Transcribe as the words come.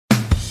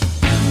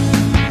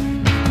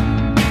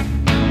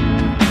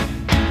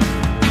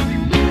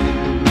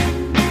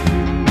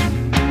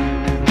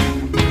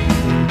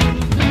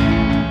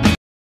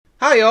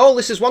Hi all,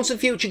 this is Once and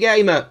Future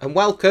Gamer, and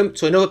welcome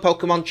to another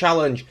Pokemon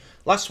challenge.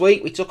 Last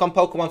week we took on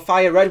Pokemon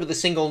Fire Red with a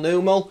single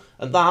Numel,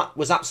 and that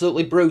was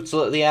absolutely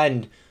brutal at the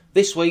end.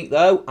 This week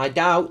though, I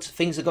doubt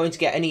things are going to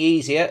get any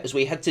easier as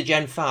we head to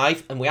Gen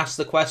 5 and we ask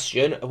the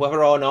question of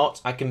whether or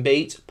not I can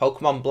beat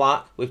Pokemon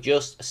Black with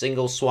just a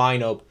single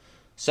Swinub.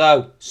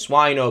 So,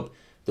 Swinub,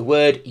 the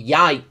word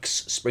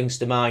yikes springs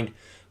to mind.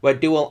 We're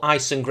dual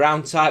ice and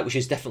ground type, which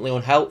is definitely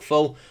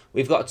unhelpful.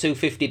 We've got a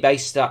 250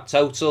 base stat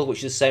total,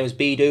 which is the same as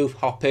Bidoof,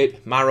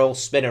 Hoppip, Marill,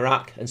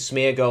 Spinarak and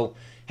Smeargle.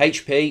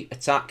 HP,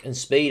 attack and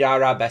speed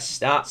are our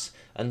best stats,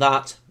 and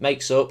that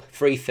makes up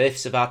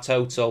 3/5 of our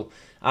total.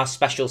 Our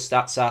special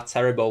stats are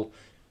terrible.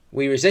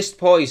 We resist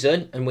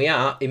poison and we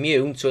are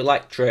immune to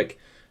electric.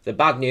 The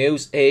bad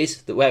news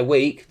is that we're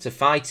weak to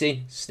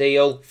fighting,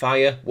 steel,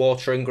 fire,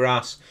 water and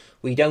grass.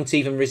 We don't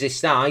even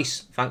resist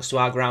ice, thanks to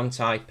our ground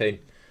typing.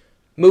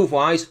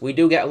 Move-wise, we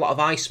do get a lot of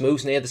ice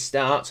moves near the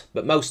start,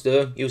 but most of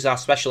them use our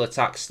special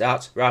attack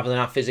stat rather than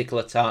our physical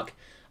attack.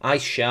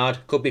 Ice Shard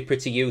could be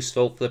pretty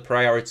useful for the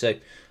priority,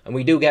 and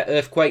we do get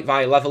Earthquake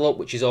via level up,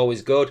 which is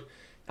always good.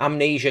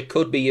 Amnesia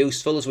could be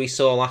useful, as we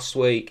saw last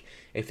week.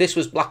 If this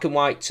was Black and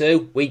White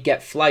too, we'd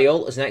get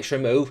Flail as an extra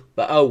move,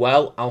 but oh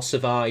well, I'll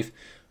survive.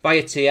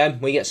 Via TM,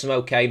 we get some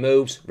okay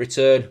moves: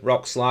 Return,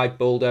 Rock Slide,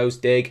 Bulldoze,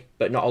 Dig,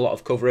 but not a lot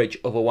of coverage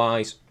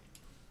otherwise.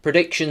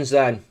 Predictions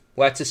then,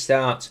 where to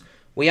start?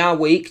 We are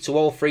weak to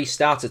all three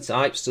starter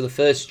types, so the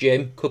first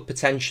gym could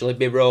potentially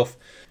be rough.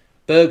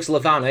 Berg's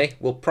Levani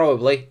will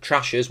probably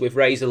trash us with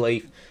Razor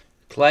Leaf.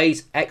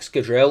 Clay's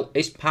Excadrill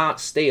is part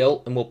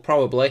steel and will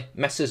probably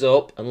mess us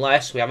up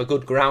unless we have a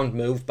good ground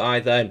move by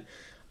then.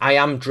 I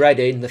am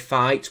dreading the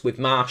fight with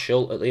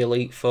Marshall at the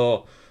Elite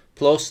Four.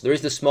 Plus, there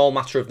is the small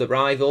matter of the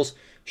rivals.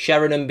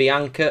 Sharon and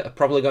Bianca are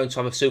probably going to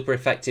have a super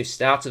effective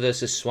starter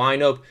versus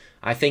Swinub.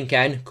 I think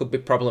N could be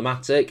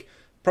problematic.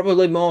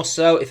 Probably more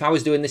so if I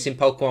was doing this in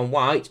Pokemon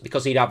White,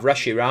 because he'd have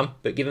Reshiram,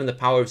 but given the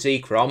power of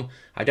Zekrom,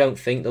 I don't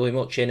think there'll be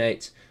much in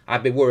it.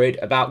 I'd be worried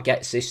about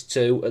Getsis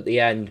too at the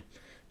end.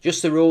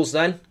 Just the rules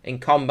then. In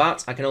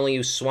combat, I can only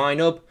use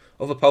Swinub.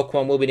 Other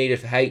Pokemon will be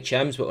needed for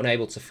HMs, but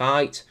unable to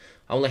fight.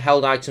 Only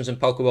held items and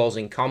Pokeballs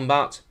in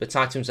combat, but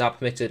items are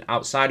permitted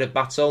outside of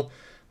battle.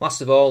 Last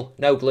of all,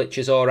 no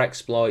glitches or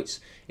exploits.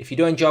 If you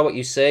do enjoy what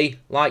you see,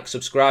 like,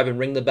 subscribe and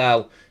ring the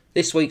bell.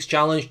 This week's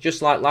challenge,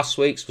 just like last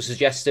week's, was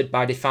suggested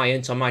by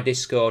Defiant on my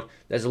Discord.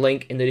 There's a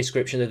link in the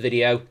description of the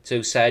video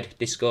to said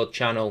Discord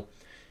channel.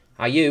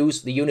 I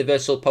used the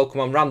Universal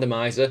Pokemon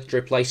Randomizer to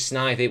replace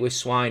Snivy with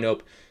Swinub.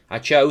 I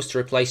chose to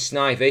replace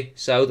Snivy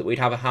so that we'd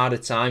have a harder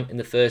time in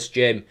the first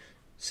gym,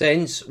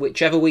 since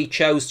whichever we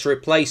chose to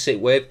replace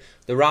it with,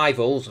 the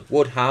rivals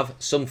would have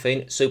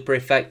something super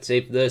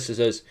effective versus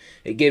us.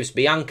 It gives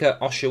Bianca,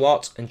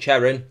 Oshawott and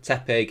Cheran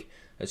Tepig.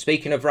 And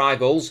speaking of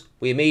rivals,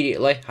 we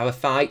immediately have a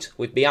fight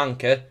with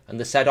Bianca and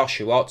the said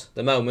Oshawott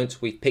the moment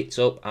we've picked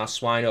up our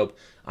Swinub.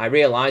 I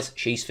realise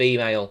she's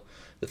female.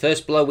 The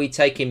first blow we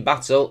take in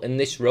battle in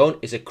this run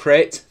is a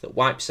crit that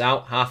wipes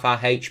out half our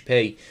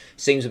HP.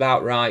 Seems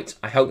about right.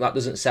 I hope that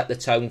doesn't set the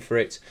tone for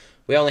it.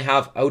 We only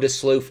have Odor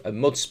Sleuth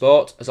and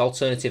Mudsport as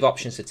alternative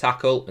options to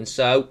tackle, and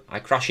so I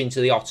crash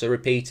into the Otter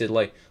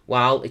repeatedly,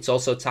 while it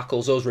also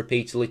tackles us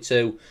repeatedly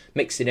too,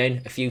 mixing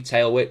in a few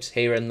tail whips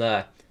here and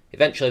there.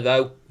 Eventually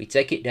though, we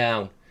take it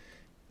down.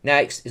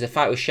 Next is a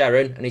fight with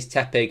Sharon and his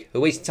Tepig,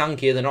 who is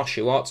tankier than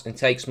Oshawott and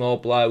takes more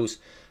blows.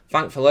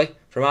 Thankfully,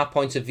 from our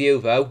point of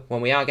view though,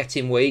 when we are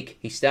getting weak,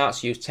 he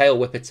starts to use tail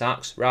whip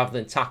attacks rather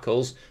than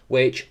tackles,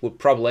 which would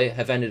probably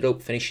have ended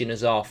up finishing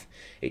us off.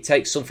 It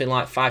takes something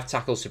like 5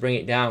 tackles to bring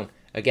it down.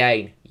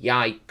 Again,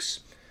 yikes.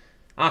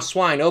 Our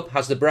Swinub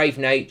has the brave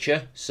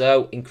nature,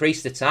 so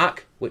increased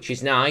attack, which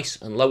is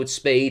nice, and lowered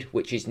speed,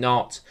 which is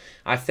not.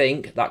 I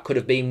think that could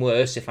have been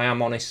worse if I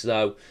am honest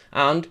though.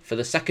 And for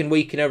the second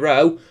week in a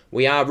row,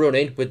 we are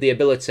running with the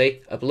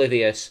ability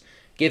Oblivious.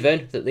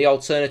 Given that the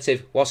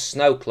alternative was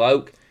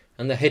Snowcloak,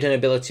 and the hidden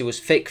ability was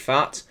Thick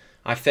Fat,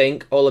 I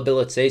think all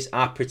abilities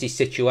are pretty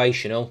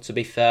situational, to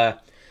be fair.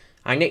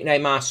 I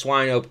nickname our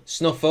Swinub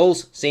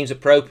Snuffles, seems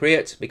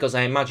appropriate because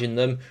I imagine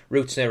them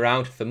rooting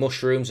around for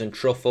mushrooms and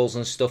truffles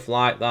and stuff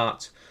like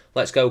that.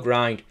 Let's go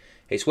grind.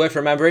 It's worth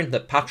remembering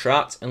that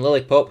Patrat and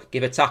Lillipup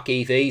give attack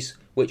EVs,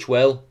 which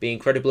will be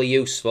incredibly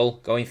useful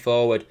going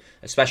forward,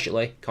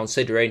 especially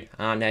considering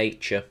our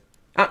nature.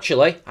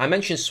 Actually, I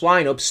mentioned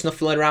Swinub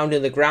snuffling around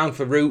in the ground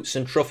for roots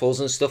and truffles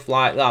and stuff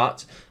like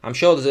that. I'm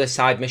sure there's a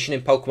side mission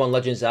in Pokemon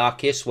Legends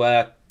Arceus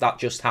where that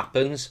just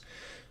happens.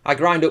 I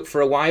grind up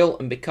for a while,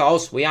 and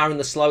because we are in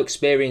the slow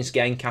experience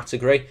gain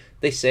category,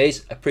 this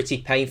is a pretty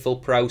painful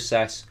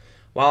process.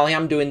 While I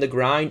am doing the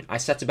grind, I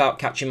set about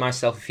catching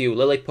myself a few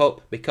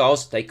Lillipup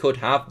because they could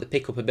have the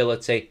pickup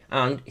ability,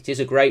 and it is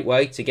a great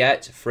way to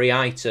get free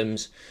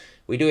items.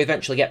 We do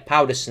eventually get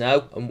Powder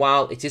Snow, and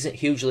while it isn't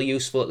hugely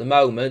useful at the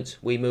moment,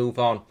 we move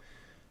on.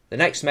 The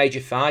next major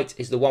fight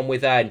is the one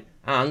with N,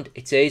 and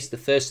it is the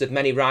first of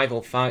many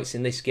rival fights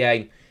in this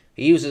game.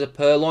 He uses a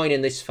Purloin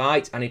in this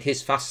fight, and it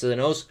is faster than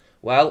us.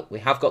 Well, we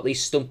have got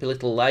these stumpy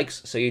little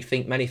legs, so you'd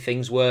think many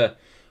things were.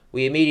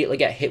 we immediately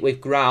get hit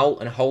with growl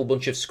and a whole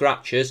bunch of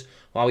scratches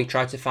while we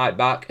try to fight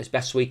back as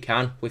best we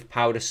can with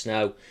powder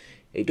snow.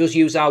 It does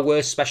use our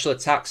worst special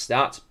attack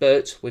stat,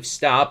 but with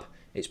stab,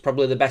 it's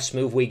probably the best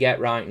move we get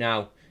right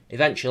now.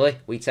 Eventually,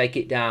 we take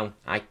it down.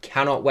 I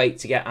cannot wait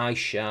to get Ice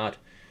Shard.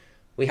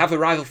 We have a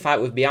rival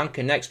fight with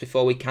Bianca next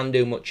before we can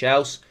do much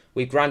else.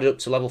 We've grinded up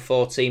to level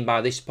 14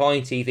 by this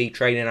point, EV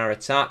training our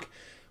attack.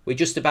 We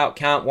just about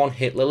can't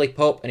one-hit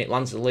Lillipup and it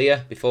lands a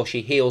Leah before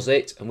she heals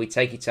it and we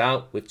take it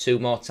out with 2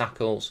 more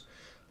tackles.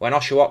 When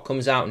Oshawott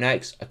comes out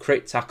next, a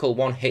crit tackle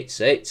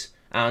one-hits it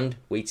and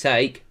we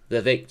take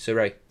the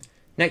victory.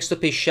 Next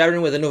up is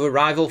Sharon with another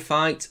rival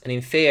fight, and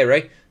in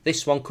theory,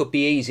 this one could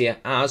be easier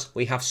as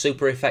we have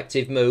super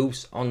effective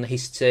moves on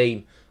his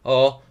team.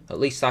 Or, at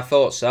least I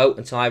thought so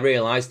until I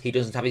realised he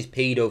doesn't have his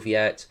P-Dove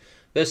yet.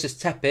 Versus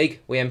Tepig,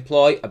 we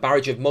employ a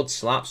barrage of mud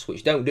slaps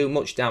which don't do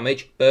much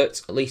damage,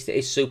 but at least it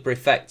is super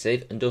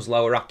effective and does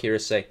lower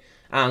accuracy.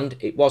 And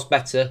it was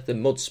better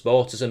than Mud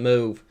Sport as a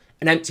move.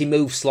 An empty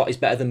move slot is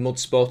better than Mud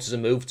Sport as a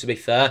move, to be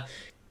fair.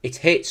 It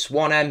hits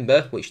 1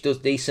 Ember, which does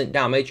decent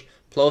damage,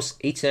 plus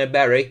eating a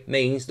berry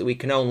means that we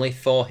can only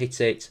 4-hit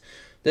it.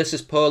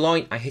 Versus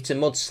Purloin, I hit a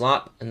Mud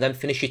Slap and then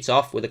finish it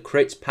off with a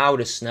crit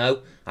Powder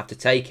Snow after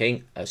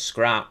taking a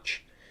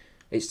scratch.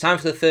 It's time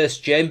for the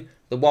first gym,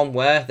 the one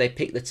where they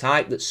pick the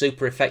type that's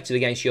super effective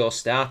against your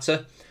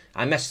starter.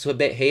 I messed up a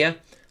bit here.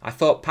 I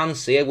thought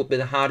Pansear would be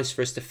the hardest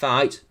for us to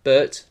fight,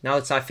 but now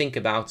that I think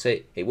about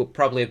it, it would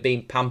probably have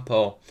been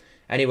Pampo.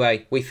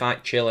 Anyway, we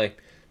fight Chili.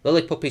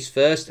 Lillipup is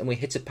first and we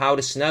hit a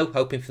Powder Snow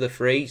hoping for the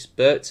freeze,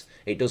 but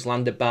it does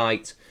land a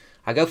bite.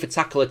 I go for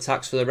tackle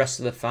attacks for the rest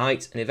of the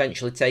fight and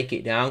eventually take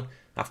it down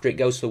after it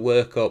goes for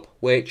workup,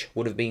 which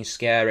would have been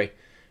scary.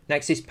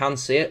 Next is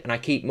Pansear and I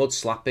keep mud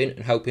slapping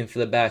and hoping for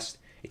the best.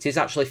 It is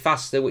actually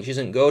faster, which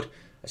isn't good,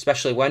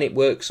 especially when it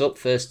works up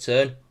first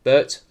turn,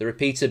 but the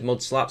repeated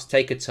mud slaps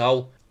take a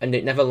toll and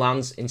it never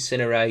lands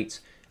Incinerate.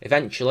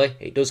 Eventually,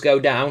 it does go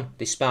down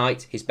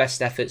despite his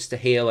best efforts to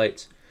heal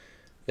it.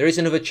 There is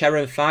another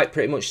Cheran fight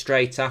pretty much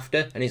straight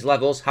after and his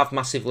levels have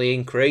massively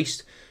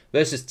increased.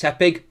 Versus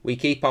Tepig, we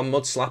keep on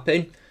mud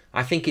slapping.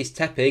 I think his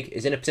Tepig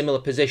is in a similar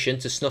position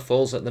to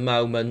Snuffles at the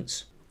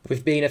moment,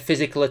 with being a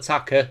physical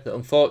attacker that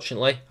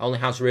unfortunately only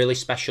has really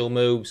special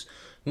moves.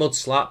 Mud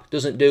Slap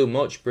doesn't do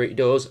much, but it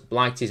does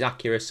blight his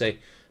accuracy.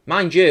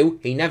 Mind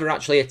you, he never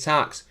actually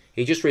attacks,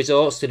 he just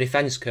resorts to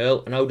Defense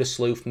Curl and Odor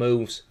Sleuth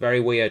moves. Very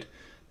weird.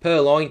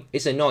 Purloin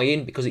is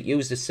annoying because it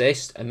used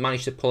assist and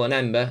managed to pull an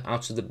Ember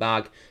out of the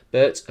bag,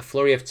 but a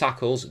flurry of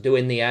tackles do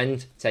in the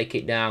end take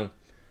it down.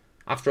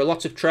 After a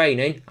lot of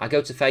training, I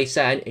go to face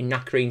N in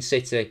Nakreen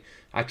City.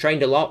 I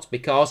trained a lot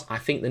because I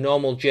think the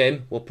normal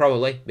gym will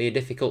probably be a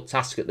difficult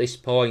task at this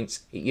point.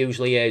 It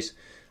usually is.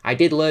 I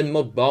did learn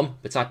Mud Bomb,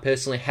 but I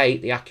personally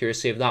hate the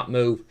accuracy of that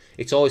move.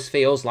 It always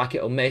feels like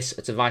it'll miss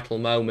at a vital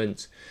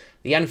moment.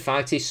 The end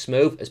fight is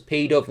smooth as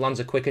P-Dove lands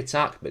a quick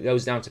attack but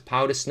goes down to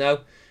Powder Snow.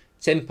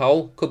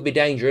 Timpole could be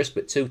dangerous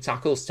but 2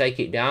 tackles take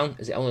it down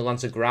as it only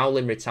lands a growl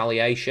in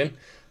retaliation.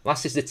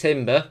 Last is the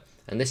Timber,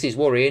 and this is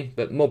worrying,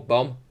 but Mud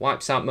Bomb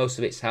wipes out most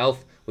of its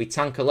health. We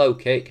tank a low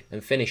kick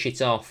and finish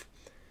it off.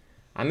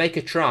 I make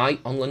a try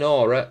on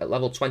Lenora at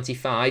level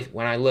 25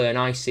 when I learn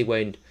Icy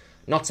Wind.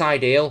 Not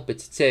ideal, but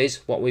it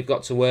is what we've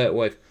got to work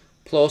with.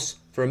 Plus,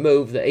 for a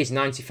move that is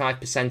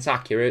 95%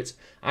 accurate,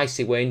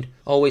 Icy Wind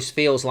always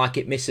feels like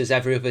it misses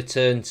every other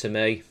turn to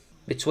me.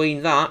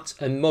 Between that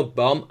and Mud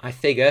Bomb, I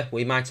figure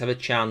we might have a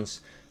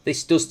chance.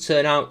 This does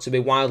turn out to be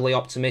wildly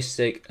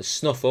optimistic as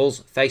Snuffles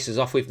faces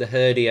off with the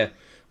Herdia.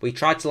 We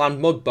tried to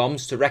land Mud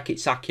Bombs to wreck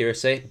its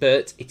accuracy,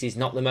 but it is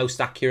not the most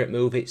accurate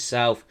move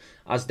itself,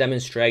 as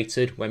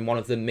demonstrated when one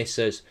of them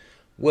misses.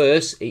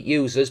 Worse, it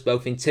uses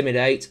both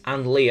Intimidate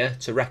and Leer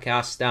to wreck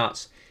our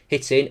stats,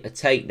 hitting a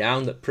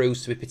takedown that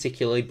proves to be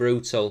particularly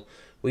brutal.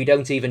 We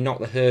don't even knock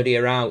the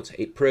Herdia out,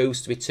 it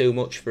proves to be too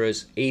much for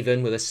us,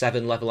 even with a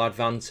 7 level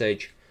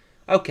advantage.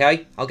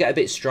 Okay, I'll get a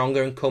bit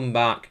stronger and come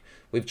back.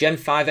 With Gen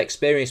 5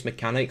 experience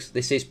mechanics,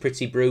 this is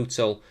pretty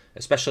brutal,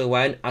 especially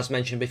when, as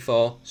mentioned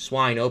before,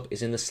 Swinub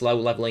is in the slow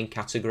levelling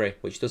category,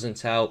 which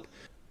doesn't help.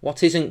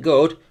 What isn't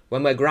good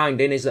when we're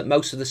grinding is that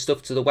most of the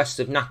stuff to the west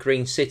of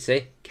Nakreen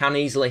City can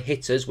easily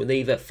hit us with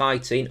either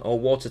fighting or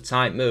water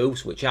type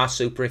moves, which are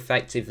super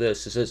effective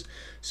versus us,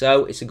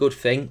 so it's a good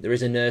thing there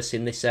is a nurse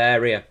in this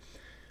area.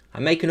 I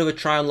make another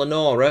try on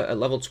Lenora at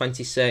level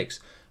 26,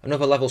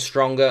 another level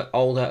stronger,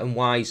 older and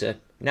wiser.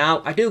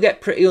 Now, I do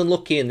get pretty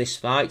unlucky in this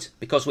fight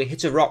because we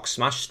hit a Rock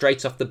Smash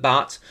straight off the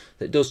bat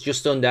that does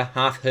just under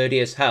half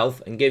Herdia's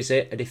health and gives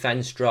it a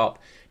defense drop.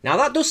 Now,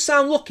 that does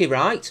sound lucky,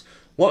 right?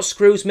 What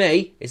screws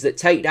me is that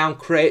takedown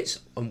crits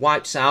and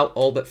wipes out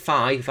all but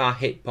 5 of our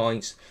hit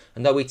points.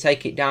 And though we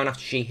take it down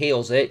after she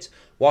heals it,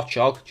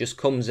 Watchog just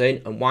comes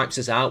in and wipes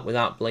us out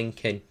without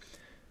blinking.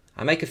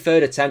 I make a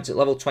third attempt at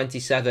level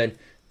 27.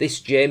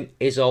 This gym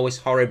is always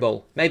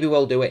horrible. Maybe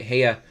we'll do it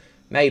here.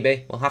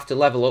 Maybe we'll have to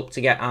level up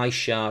to get Ice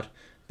Shard.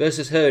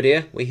 Versus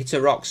Herdia, we hit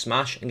a Rock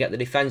Smash and get the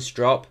defense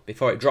drop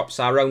before it drops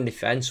our own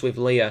defense with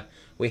Leer.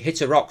 We hit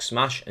a Rock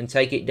Smash and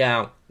take it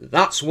down.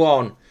 That's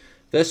one.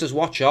 Versus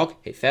Watchog,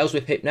 it fails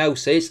with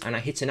Hypnosis and I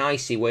hit an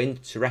Icy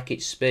Wind to wreck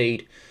its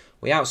speed.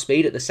 We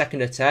outspeed at the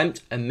second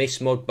attempt and miss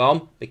Mud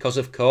Bomb because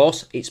of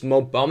course it's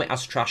Mud Bomb, it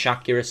has trash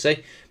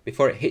accuracy,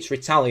 before it hits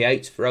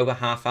Retaliate for over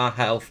half our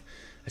health.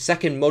 A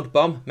second Mud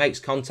Bomb makes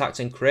contact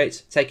and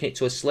crit, taking it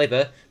to a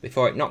sliver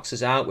before it knocks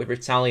us out with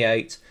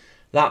Retaliate.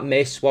 That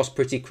miss was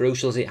pretty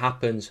crucial as it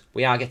happens.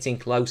 We are getting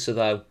closer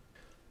though.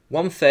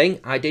 One thing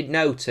I did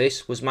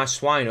notice was my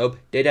Swinub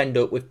did end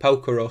up with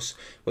Pokerus,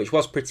 which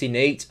was pretty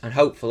neat and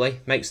hopefully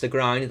makes the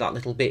grind that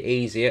little bit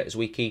easier as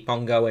we keep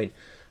on going.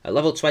 At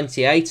level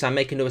 28 I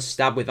make another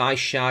stab with Ice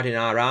Shard in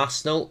our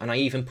arsenal and I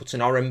even put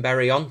an Oran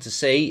Berry on to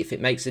see if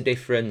it makes a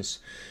difference.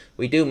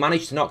 We do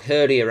manage to knock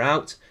Herdia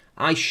out.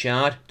 Ice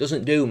Shard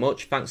doesn't do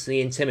much thanks to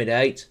the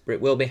Intimidate, but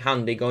it will be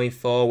handy going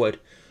forward.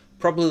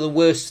 Probably the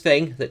worst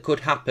thing that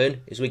could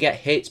happen is we get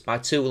hit by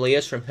 2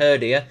 Leers from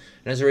Herdia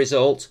and as a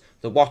result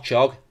the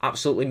Watchog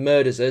absolutely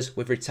murders us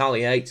with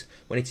Retaliate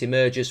when it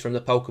emerges from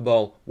the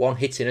Pokeball, one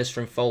hitting us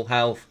from full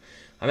health.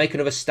 I make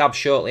another stab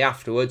shortly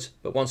afterwards,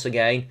 but once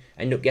again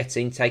end up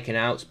getting taken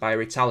out by a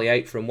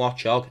Retaliate from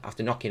Watchog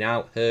after knocking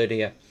out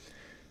Herdia.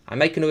 I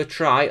make another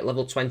try at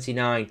level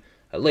 29.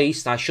 At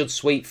least I should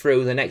sweep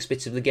through the next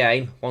bit of the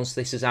game once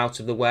this is out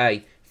of the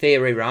way.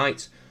 Theory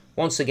right.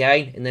 Once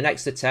again, in the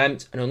next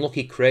attempt, an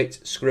unlucky crit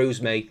screws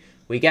me.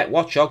 We get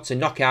Watchog to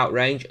knockout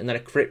range and then a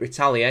crit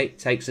Retaliate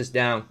takes us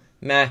down.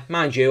 Meh,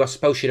 mind you, I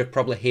suppose she'd have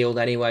probably healed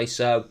anyway,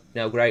 so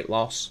no great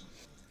loss.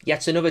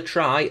 Yet another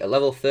try at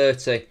level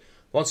 30.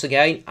 Once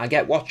again, I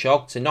get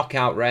Watchog to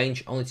knockout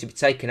range, only to be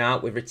taken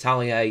out with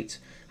Retaliate.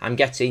 I'm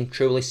getting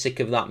truly sick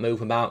of that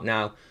move about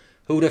now.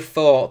 Who'd have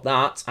thought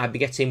that I'd be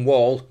getting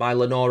walled by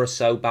Lenora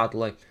so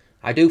badly?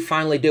 I do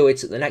finally do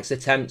it at the next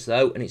attempt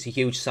though, and it's a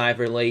huge sigh of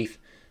relief.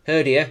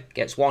 Herdia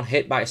gets one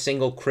hit by a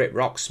single crit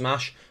Rock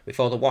Smash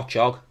before the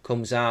Watchog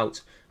comes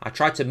out. I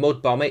try to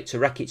Mud Bomb it to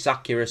wreck its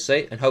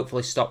accuracy and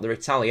hopefully stop the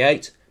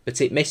Retaliate, but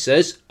it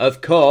misses,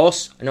 of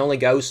course, and only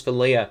goes for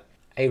Leer.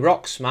 A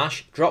Rock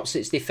Smash drops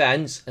its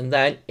defence and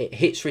then it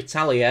hits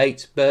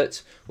Retaliate,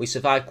 but we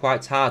survive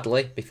quite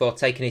hardly before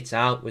taking it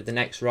out with the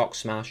next Rock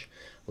Smash.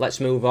 Let's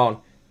move on.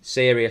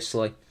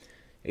 Seriously.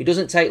 It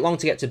doesn't take long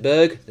to get to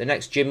Berg, the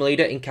next gym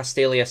leader in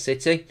Castelia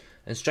City,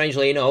 and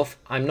strangely enough,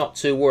 I'm not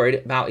too worried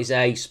about his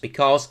ace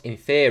because, in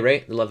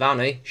theory, the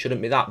Levani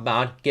shouldn't be that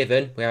bad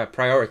given we have a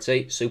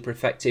priority super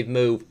effective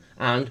move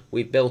and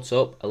we've built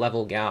up a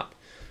level gap.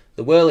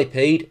 The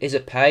Whirlipede is a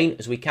pain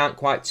as we can't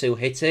quite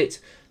two-hit it.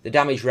 The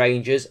damage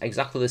ranges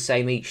exactly the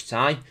same each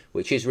time,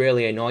 which is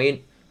really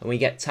annoying, and we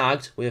get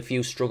tagged with a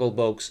few struggle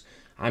bugs.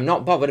 I'm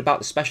not bothered about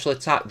the special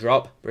attack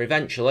drop, but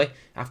eventually,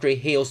 after he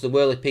heals the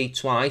Whirlipede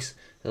twice,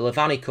 the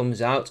Levani comes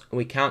out and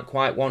we can't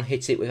quite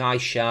one-hit it with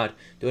Ice Shard,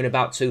 doing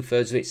about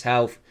 2/3 of its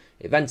health.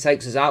 It then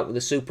takes us out with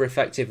a super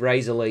effective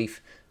Razor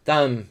Leaf.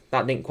 Damn,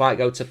 that didn't quite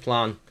go to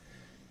plan.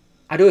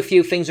 I do a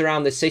few things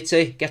around the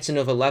city, get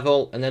another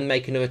level, and then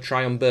make another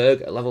try on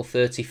Berg at level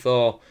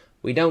 34.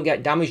 We don't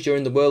get damage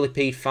during the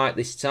Whirlipede fight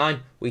this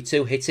time, we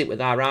two-hit it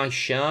with our Ice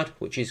Shard,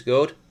 which is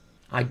good.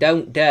 I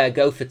don't dare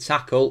go for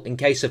tackle in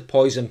case of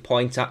Poison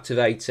Point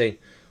activating.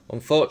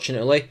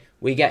 Unfortunately,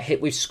 we get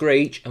hit with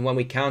Screech, and when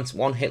we can't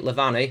one-hit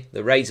Levani,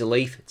 the Razor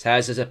Leaf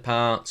tears us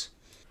apart.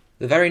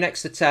 The very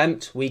next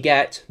attempt, we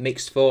get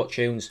Mixed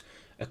Fortunes.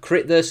 A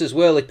crit versus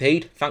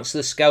Whirlipede, thanks to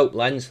the scope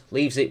lens,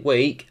 leaves it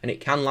weak, and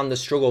it can land the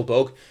Struggle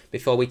Bug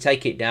before we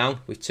take it down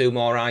with 2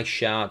 more Ice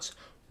Shards.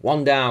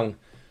 1 down.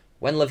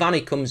 When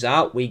Levani comes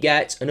out, we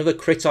get another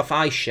crit off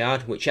Ice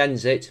Shard, which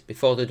ends it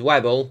before the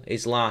Dwebble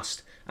is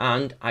last.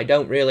 And I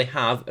don't really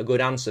have a good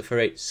answer for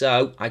it,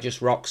 so I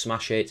just Rock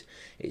Smash it.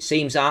 It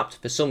seems apt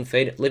for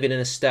something living in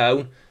a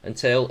stone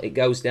until it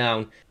goes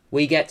down.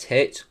 We get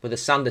hit with a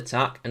Sand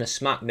Attack and a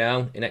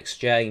Smackdown in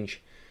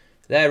exchange.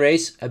 There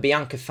is a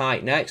Bianca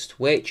fight next,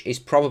 which is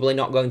probably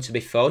not going to be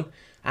fun,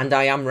 and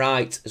I am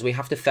right, as we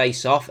have to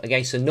face off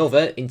against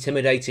another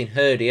intimidating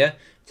Herdia,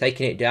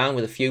 taking it down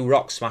with a few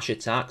Rock Smash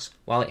attacks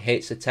while it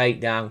hits a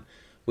takedown.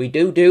 We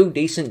do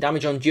decent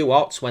damage on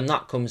Duots when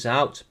that comes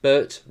out,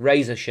 but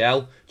Razor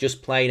Shell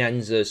just plain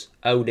ends us.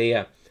 Oh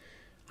dear.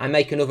 I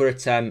make another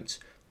attempt.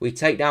 We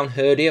take down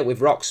Herdia with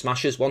Rock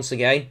Smashers once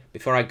again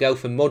before I go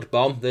for Mud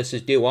Bomb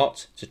versus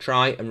Duot to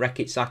try and wreck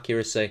its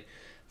accuracy.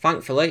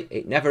 Thankfully,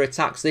 it never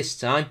attacks this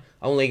time,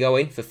 only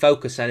going for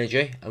Focus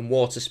Energy and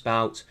Water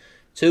Spout.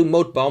 2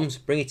 Mud Bombs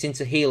bring it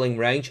into healing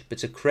range,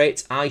 but a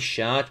crit Ice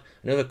Shard,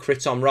 another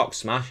crit on Rock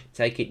Smash,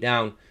 take it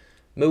down.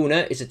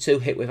 Muna is a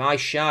 2-hit with Ice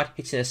Shard,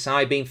 hitting a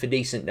Psybeam for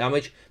decent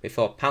damage,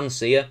 before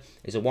Panseer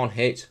is a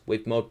 1-hit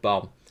with Mud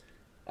Bomb.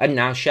 And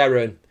now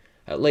Sharon.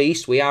 At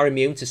least we are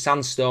immune to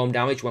Sandstorm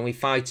damage when we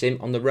fight him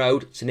on the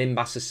road to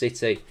Nimbasa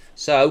City,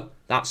 so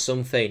that's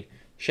something.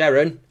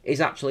 Sharon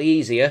is actually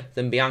easier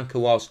than Bianca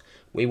was.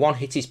 We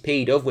 1-hit his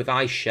P-Dove with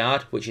Ice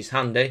Shard, which is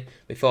handy,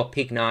 before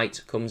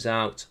Pignite comes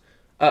out.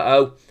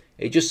 Uh-oh,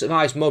 it just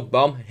survives Mud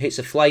Bomb and hits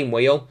a Flame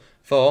Wheel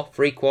for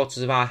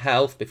 3/4 of our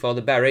health before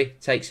the berry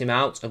takes him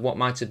out of what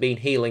might have been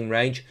healing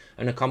range,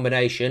 and a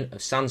combination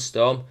of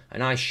Sandstorm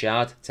and Ice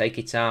Shard take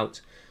it out.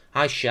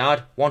 Ice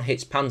Shard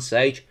 1-hits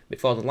Pansage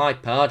before the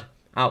Lipard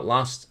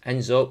Outlast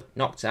ends up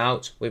knocked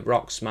out with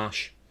Rock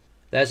Smash.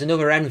 There's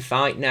another end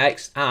fight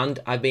next, and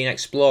I've been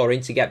exploring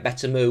to get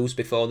better moves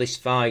before this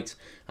fight,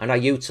 and I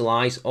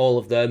utilise all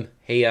of them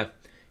here.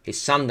 His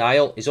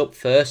Sandile is up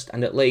first,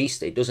 and at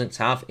least it doesn't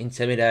have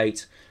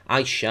Intimidate.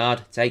 Ice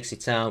Shard takes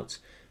it out.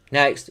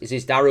 Next is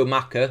his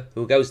Darumaka,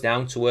 who goes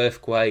down to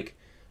Earthquake.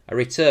 A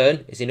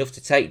return is enough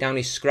to take down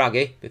his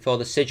Scraggy before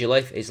the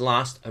Sigilif is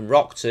last, and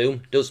Rock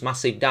Tomb does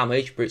massive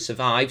damage, but it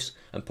survives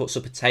and puts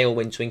up a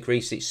Tailwind to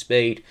increase its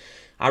speed.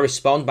 I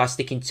respond by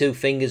sticking 2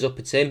 fingers up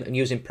at him and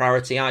using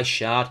Priority Ice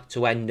Shard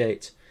to end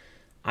it.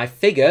 I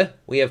figure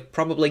we have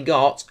probably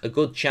got a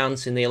good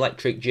chance in the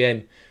Electric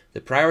Gym. The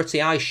Priority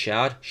Ice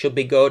Shard should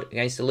be good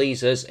against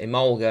Eliza's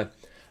Emolga.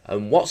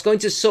 And what's going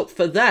to suck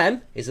for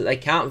them is that they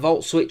can't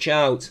Volt Switch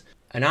out.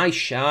 An Ice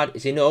Shard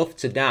is enough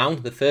to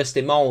down the first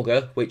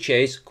Emolga, which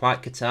is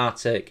quite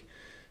cathartic.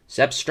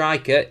 Zeb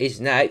Striker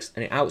is next,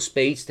 and it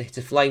outspeeds to hit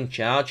a Flame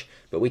Charge,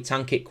 but we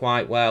tank it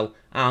quite well,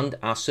 and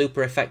our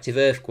super effective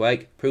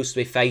Earthquake proves to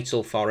be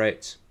fatal for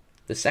it.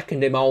 The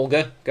second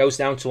Emolga goes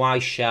down to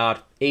Ice Shard.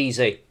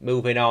 Easy,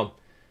 moving on.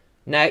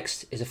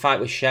 Next is a fight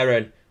with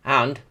Sharon,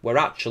 and we're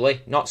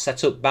actually not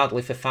set up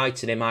badly for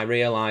fighting him, I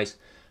realise.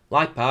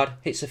 Lipard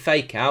hits a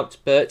Fake Out,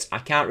 but I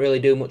can't really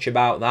do much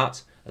about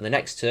that, and the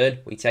next turn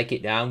we take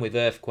it down with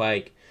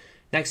Earthquake.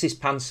 Next is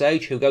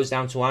Pansage, who goes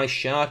down to Ice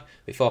Shard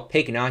before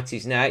Pignite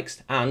is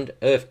next, and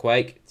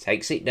Earthquake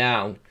takes it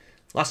down.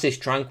 Last is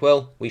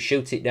Tranquil, we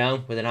shoot it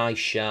down with an Ice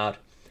Shard.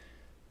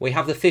 We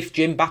have the 5th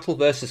Gym Battle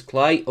versus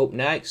Clay up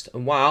next,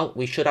 and while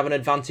we should have an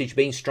advantage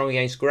being strong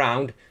against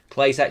ground,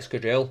 Clay's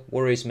Excadrill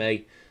worries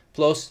me.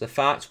 Plus, the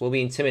fact we'll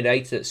be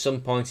intimidated at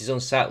some point is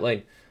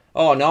unsettling.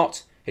 Or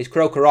not, his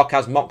Krokorok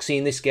has Moxie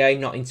in this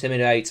game, not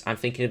Intimidate. I'm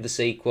thinking of the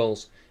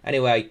sequels.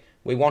 Anyway,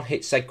 we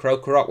one-hit said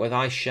Krokorok with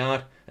Ice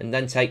Shard, and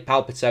then take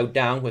Palpitoad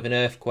down with an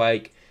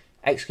Earthquake.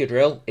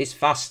 Excadrill is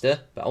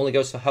faster, but only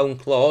goes for Hone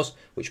Claws,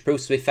 which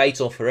proves to be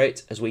fatal for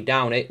it, as we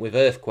down it with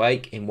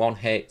Earthquake in one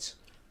hit.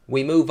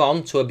 We move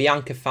on to a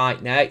Bianca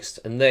fight next,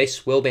 and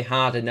this will be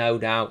harder no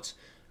doubt.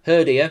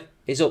 Herdia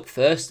is up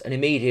first and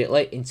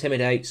immediately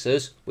intimidates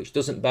us, which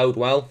doesn't bode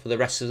well for the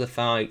rest of the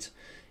fight.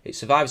 It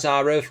survives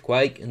our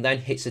Earthquake and then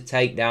hits a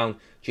takedown,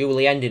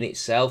 duly ending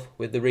itself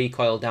with the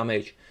recoil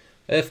damage.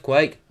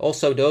 Earthquake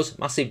also does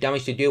massive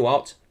damage to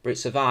Duot, but it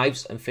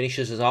survives and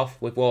finishes us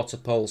off with Water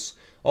Pulse.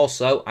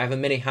 Also, I have a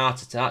mini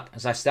heart attack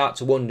as I start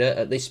to wonder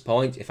at this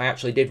point if I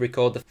actually did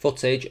record the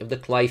footage of the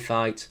Clay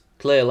fight.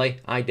 Clearly,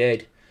 I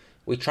did.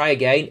 We try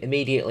again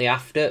immediately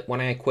after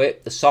when I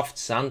equip the Soft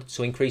Sand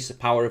to increase the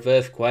power of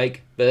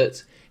Earthquake,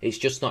 but it's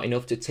just not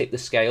enough to tip the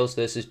scales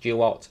versus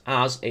Duot,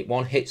 as it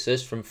one-hits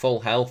us from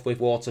full health with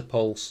Water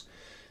Pulse.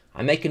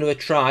 I make another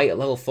try at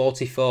level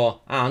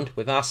 44, and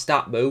with our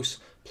stat boost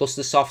plus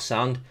the Soft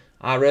Sand,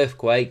 our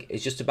Earthquake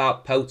is just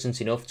about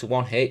potent enough to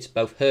one-hit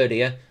both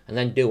Herdia and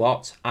then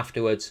Duot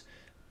afterwards.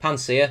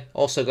 Pansear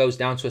also goes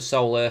down to a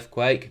Soul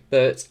Earthquake,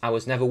 but I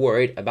was never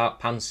worried about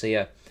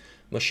Pansear.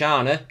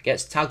 Moshana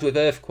gets tagged with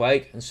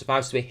Earthquake and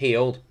survives to be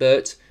healed,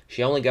 but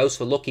she only goes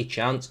for Lucky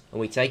Chant, and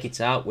we take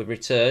it out with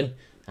Return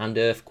and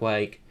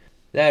Earthquake.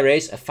 There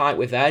is a fight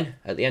with N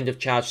at the end of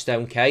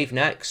Chargestone Cave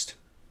next.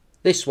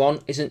 This one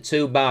isn't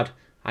too bad.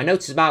 I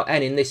notice about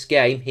N in this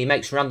game, he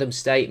makes random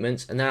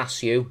statements and then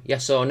asks you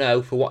yes or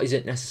no for what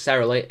isn't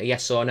necessarily a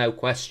yes or no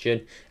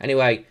question.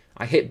 Anyway,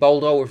 I hit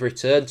Boldo with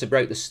Return to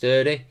break the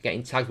Sturdy,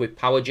 getting tagged with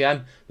Power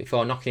Gem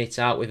before knocking it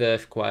out with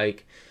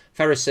Earthquake.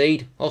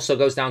 Ferroseed also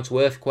goes down to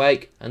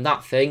Earthquake, and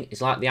that thing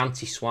is like the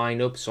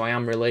anti-Swinub, so I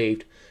am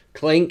relieved.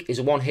 Clink is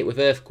a one-hit with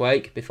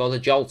Earthquake before the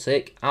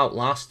Joltik,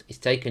 Outlast, is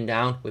taken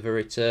down with a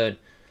Return.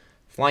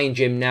 Flying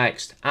Gym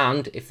next,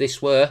 and if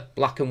this were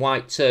Black and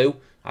White 2,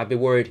 I'd be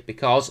worried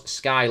because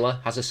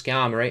Skylar has a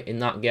Skarmory in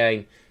that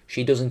game.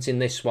 She doesn't in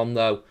this one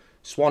though.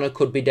 Swanna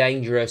could be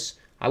dangerous.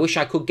 I wish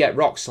I could get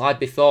Rock Slide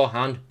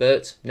beforehand,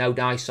 but no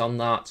dice on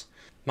that.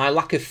 My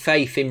lack of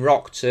faith in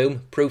Rock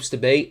Tomb proves to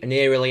be an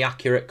eerily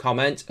accurate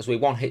comment as we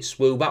one-hit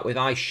Swoobat with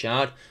Ice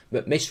Shard,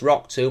 but miss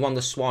Rock Tomb on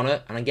the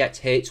Swanna and I get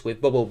hit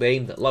with Bubble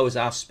Beam that lowers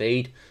our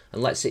speed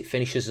and lets it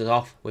finish us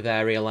off with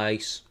Aerial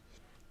Ace.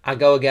 I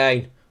go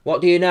again. What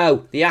do you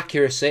know? The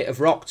accuracy of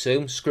Rock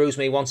Tomb screws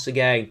me once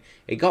again.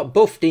 It got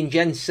buffed in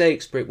Gen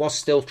 6, but it was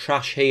still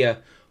trash here.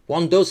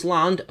 One does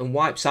land and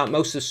wipes out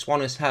most of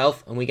Swanna's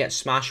health, and we get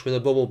smashed with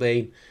a Bubble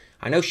Beam.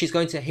 I know she's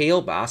going to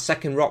heal, but our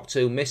second Rock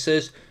Tomb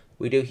misses.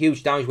 We do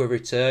huge damage with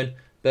Return,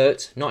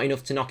 but not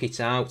enough to knock it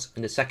out,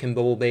 and the second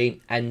Bubble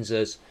Beam ends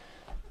us.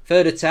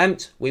 Third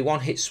attempt, we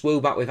one-hit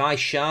Swoobat with Ice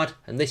Shard,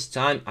 and this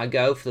time I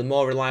go for the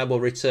more reliable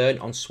Return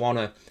on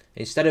Swanna.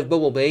 Instead of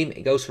Bubble Beam,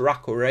 it goes for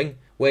Rackle Ring,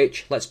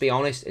 which, let's be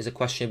honest, is a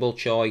questionable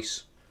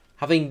choice.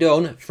 Having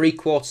done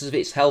 3/4 of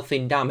its health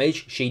in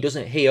damage, she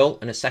doesn't heal,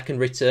 and a second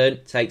Return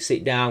takes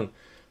it down.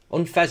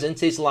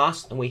 Unpheasant is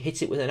last, and we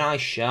hit it with an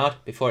Ice Shard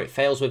before it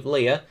fails with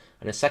Leah,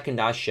 and a second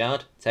Ice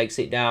Shard takes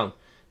it down.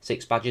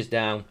 6 badges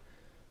down.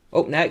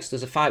 Up next,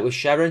 there's a fight with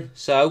Sharon,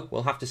 so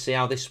we'll have to see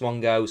how this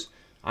one goes.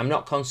 I'm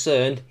not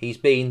concerned, he's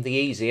been the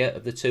easier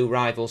of the two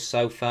rivals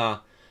so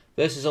far.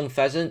 Versus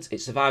Unpheasant,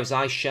 it survives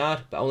Ice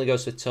Shard, but only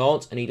goes for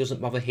Taunt, and he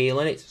doesn't bother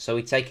healing it, so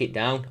we take it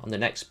down on the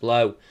next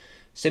blow.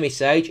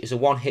 Simisage is a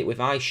one hit with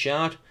Ice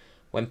Shard.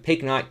 When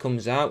Pig Knight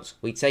comes out,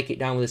 we take it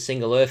down with a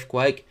single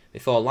Earthquake,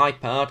 before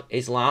Lipard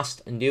is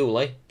last, and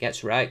Dooley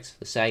gets wrecked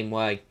the same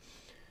way.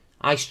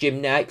 Ice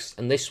Gym next,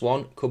 and this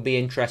one could be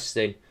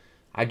interesting.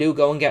 I do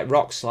go and get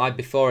Rock Slide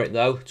before it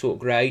though, to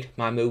upgrade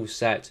my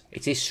moveset.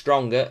 It is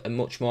stronger and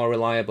much more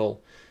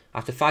reliable.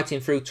 After fighting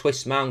through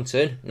Twist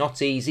Mountain,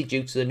 not easy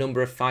due to the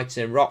number of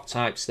fighting and rock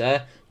types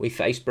there, we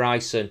face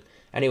Bryson.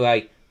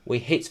 Anyway, we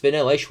hit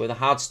Vanillish with a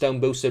Hardstone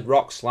boosted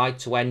Rock Slide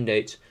to end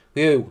it.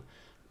 Whew!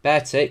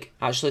 Beartic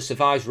actually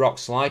survives Rock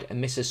Slide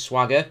and misses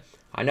Swagger.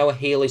 I know a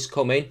heal is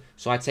coming,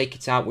 so I take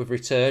it out with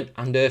Return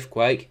and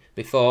Earthquake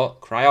before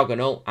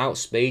Cryogonal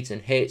outspeeds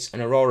and hits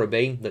an Aurora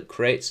Beam that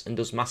crits and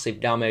does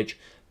massive damage.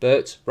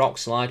 But Rock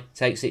Slide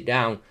takes it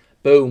down.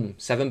 Boom!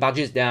 7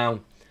 badges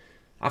down.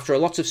 After a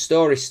lot of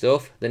story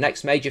stuff, the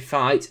next major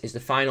fight is the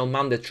final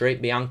mandatory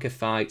Bianca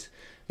fight.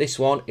 This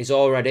one is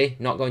already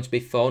not going to be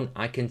fun,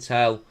 I can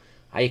tell.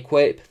 I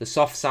equip the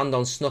soft sand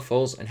on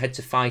Snuffles and head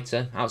to fight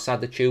her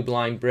outside the tube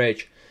line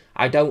bridge.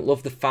 I don't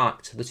love the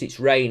fact that it's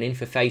raining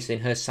for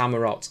facing her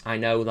Samurott, I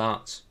know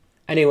that.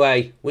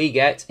 Anyway, we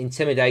get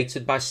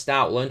intimidated by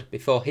Stoutland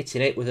before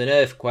hitting it with an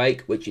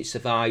Earthquake, which it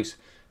survives.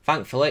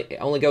 Thankfully,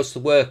 it only goes to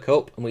work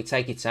up and we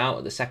take it out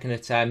at the second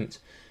attempt.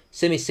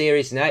 Simisear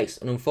is next,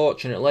 and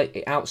unfortunately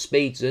it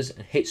outspeeds us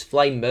and hits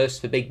Flame Burst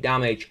for big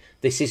damage.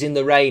 This is in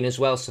the rain as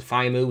well, so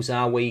fire moves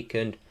are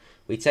weakened.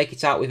 We take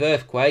it out with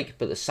Earthquake,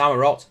 but the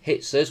Samurott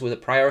hits us with a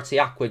priority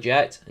Aqua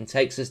Jet and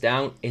takes us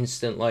down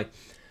instantly.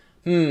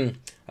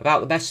 About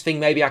the best thing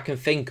maybe I can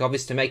think of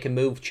is to make a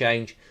move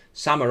change.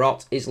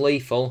 Samurott is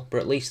lethal, but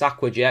at least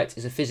Aqua Jet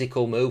is a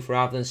physical move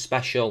rather than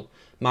special.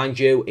 Mind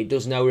you, it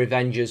does no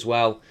revenge as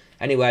well.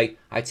 Anyway,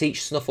 I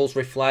teach Snuffles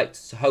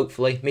Reflect to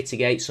hopefully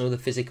mitigate some of the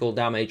physical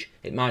damage.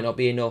 It might not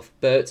be enough,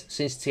 but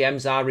since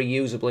TMs are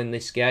reusable in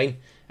this game.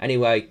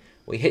 Anyway,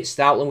 we hit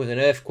Stoutland with an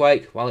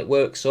Earthquake while it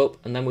works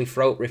up, and then we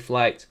throw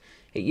Reflect.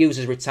 It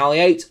uses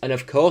Retaliate, and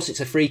of course it's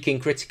a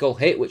freaking critical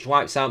hit which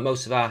wipes out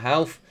most of our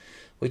health.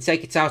 We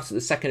take it out at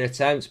the second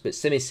attempt, but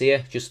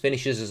Simisear just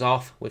finishes us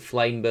off with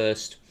Flame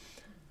Burst.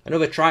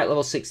 Another try at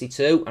level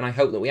 62, and I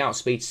hope that we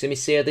outspeed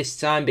Simisear this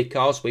time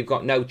because we've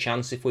got no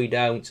chance if we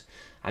don't.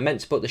 I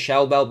meant to put the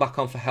Shell Bell back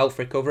on for health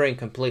recovery and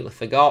completely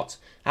forgot,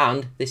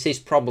 and this is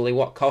probably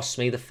what cost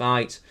me the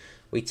fight.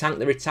 We tanked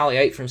the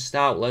Retaliate from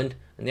Stoutland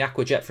and the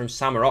Aqua Jet from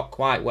Samurott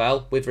quite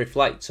well with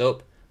Reflect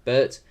up,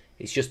 but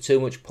it's just too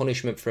much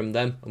punishment from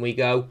them and we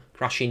go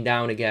crashing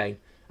down again,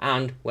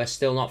 and we're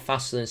still not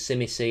faster than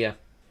Simisear.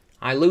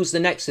 I lose the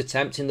next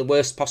attempt in the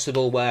worst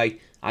possible way.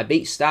 I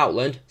beat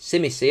Stoutland,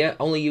 Simisear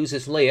only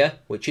uses Leer,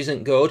 which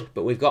isn't good,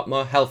 but we've got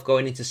more health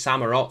going into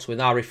Samurott with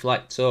our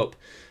Reflect up.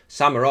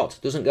 Samurott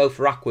doesn't go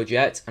for Aqua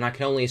Jet, and I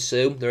can only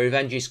assume the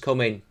revenge is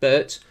coming,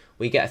 but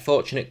we get a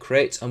fortunate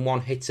crit and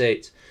one hit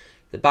it.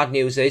 The bad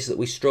news is that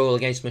we struggle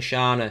against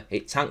Mashana.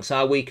 It tanks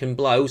our weakened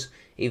blows,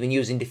 even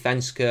using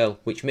Defense Curl,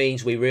 which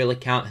means we really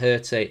can't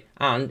hurt it,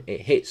 and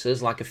it hits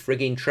us like a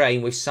frigging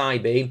train with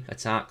Psybeam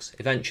attacks,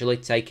 eventually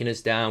taking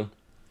us down.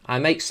 I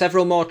make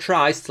several more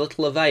tries to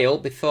little avail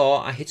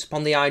before I hit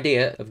upon the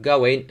idea of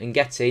going and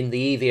getting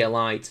the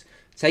Eviolite.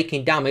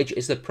 Taking damage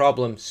is the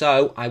problem,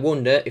 so I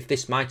wonder if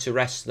this might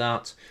arrest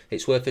that.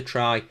 It's worth a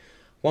try.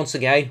 Once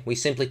again, we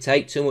simply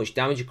take too much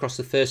damage across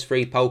the first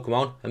 3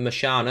 Pokemon, and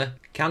Mashana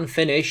can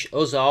finish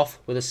us off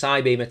with a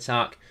Psybeam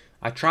attack.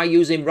 I try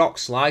using Rock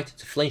Slide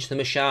to flinch the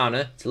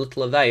Mashana to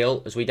little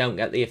avail as we don't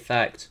get the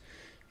effect.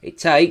 It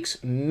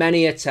takes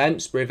many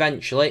attempts, but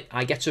eventually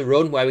I get a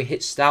run where we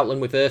hit Stoutland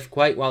with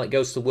Earthquake while it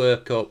goes to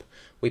work up.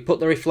 We put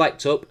the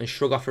Reflect up and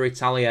shrug off a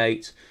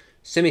Retaliate.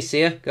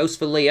 Simisear goes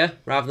for Leer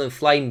rather than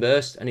Flame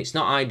Burst, and it's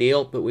not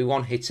ideal, but we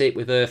one-hit it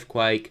with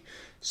Earthquake.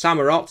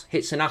 Samurott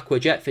hits an Aqua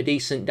Jet for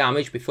decent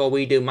damage before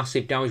we do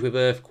massive damage with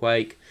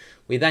Earthquake.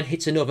 We then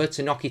hit another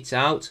to knock it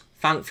out.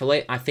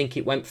 Thankfully, I think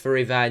it went for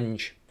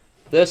revenge.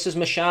 Versus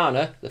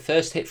Mashana, the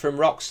first hit from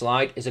Rock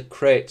Slide is a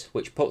crit,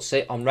 which puts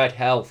it on red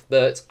health,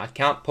 but I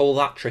can't pull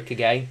that trick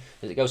again,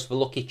 as it goes for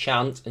Lucky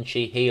Chant and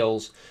she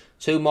heals.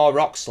 2 more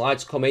Rock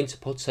Slides come in to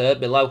put her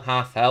below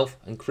half health,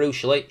 and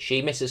crucially,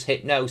 she misses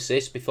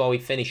Hypnosis before we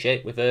finish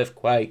it with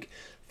Earthquake.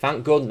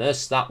 Thank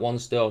goodness that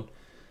one's done.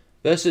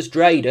 Versus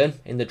Drayden,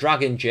 in the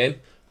Dragon Gym,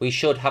 we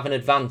should have an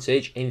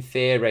advantage in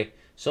theory.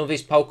 Some of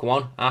his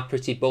Pokemon are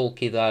pretty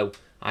bulky though.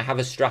 I have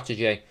a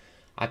strategy.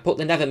 I put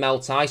the Never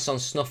Melt Ice on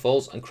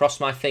Snuffles and cross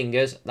my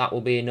fingers, that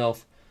will be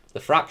enough.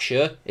 The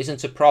Fracture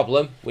isn't a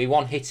problem, we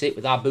one-hit it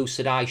with our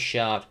boosted Ice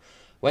Shard.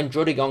 When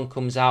Druddigon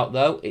comes out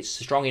though, it's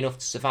strong enough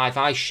to survive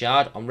Ice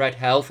Shard on red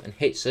health and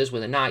hits us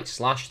with a Night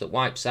Slash that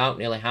wipes out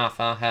nearly half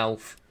our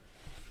health.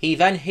 He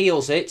then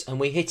heals it and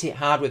we hit it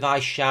hard with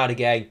Ice Shard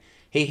again.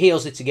 He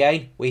heals it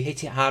again, we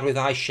hit it hard with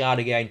Ice Shard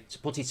again to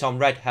put it on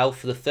red health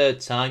for the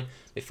 3rd time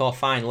before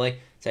finally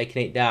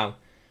taking it down.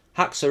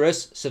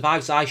 Haxorus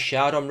survives Ice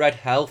Shard on red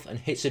health and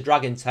hits a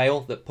Dragon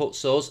Tail that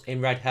puts us in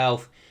red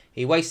health.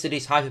 He wasted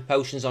his Hyper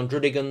Potions on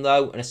Druddigon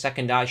though, and a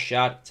second Ice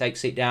Shard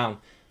takes it down.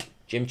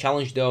 Gym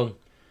challenge done.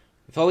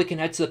 Before we can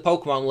head to the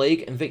Pokemon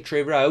League and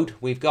Victory Road,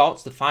 we've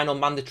got the final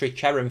mandatory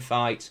Cherrim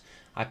fight.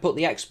 I put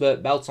the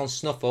expert belt on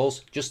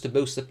Snuffles just to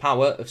boost the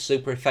power of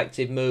super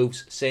effective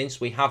moves, since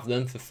we have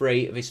them for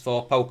 3 of his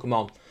 4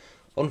 Pokemon.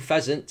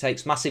 Unpheasant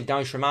takes massive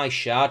damage from Ice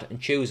Shard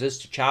and chooses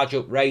to charge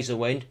up Razor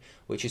Wind,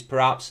 which is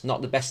perhaps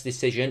not the best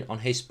decision on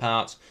his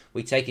part.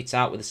 We take it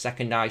out with a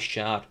second Ice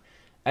Shard.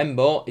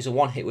 Embo is a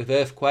one hit with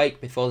Earthquake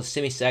before the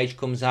Simisage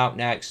comes out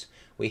next.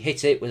 We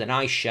hit it with an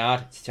Ice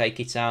Shard to take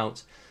it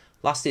out.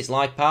 Last is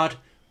Lipard.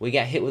 We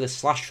get hit with a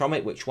slash from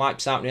it, which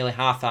wipes out nearly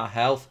half our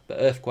health, but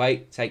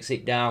Earthquake takes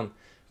it down.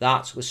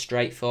 That was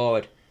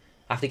straightforward.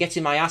 After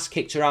getting my ass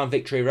kicked around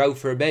Victory Road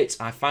for a bit,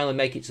 I finally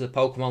make it to the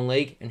Pokemon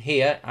League, and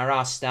here are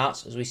our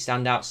stats as we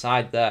stand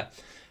outside there.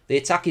 The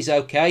attack is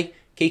okay.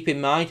 Keep in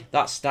mind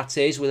that stat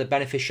is with a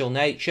beneficial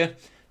nature.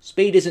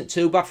 Speed isn't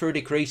too bad for a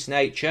decreased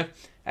nature.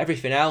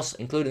 Everything else,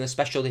 including the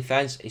special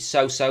defense, is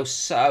so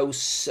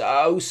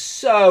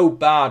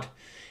bad.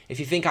 If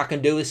you think I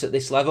can do this at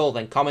this level,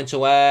 then comment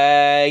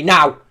away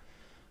now.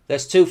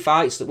 There's 2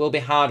 fights that will be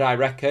hard, I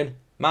reckon.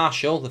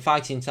 Marshall, the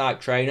fighting type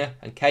trainer,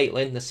 and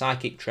Caitlin, the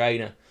psychic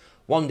trainer.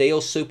 One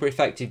deals super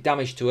effective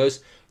damage to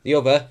us. The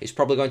other is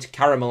probably going to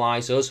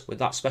caramelise us with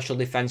that special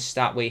defense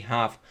stat we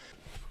have.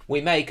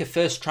 We make a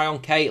first try on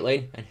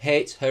Caitlin and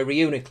hit her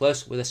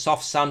Reuniclus with a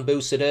soft sand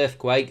boosted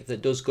Earthquake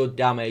that does good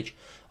damage.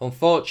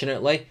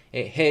 Unfortunately,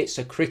 it hits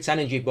a crit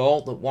energy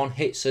ball that one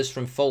hits us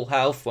from full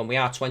health when we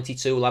are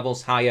 22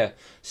 levels higher.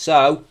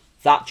 So,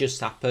 that just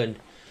happened.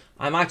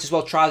 I might as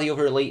well try the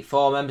other Elite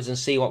 4 members and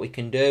see what we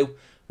can do.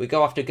 We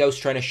go after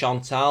Ghost Trainer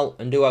Chantal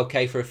and do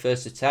okay for a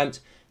first attempt,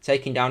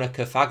 taking down a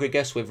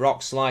Cofagrigus with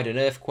Rock Slide and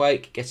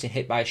Earthquake, getting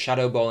hit by a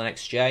Shadow Ball in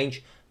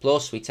exchange.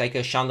 Plus, we take her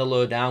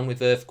Chandelure down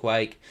with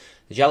Earthquake.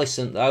 The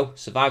Jellicent, though,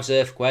 survives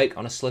Earthquake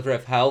on a sliver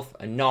of health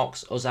and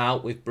knocks us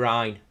out with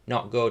Brine.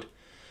 Not good.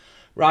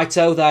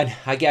 Righto then,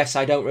 I guess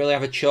I don't really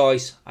have a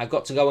choice. I've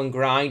got to go and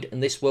grind,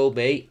 and this will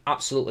be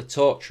absolutely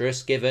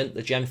torturous given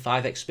the Gen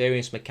 5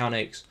 experience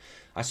mechanics.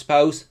 I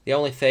suppose the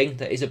only thing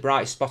that is a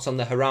bright spot on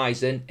the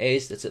horizon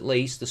is that at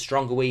least the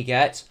stronger we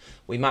get,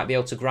 we might be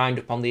able to grind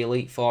up on the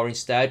Elite 4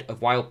 instead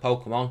of wild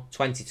Pokemon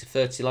 20 to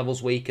 30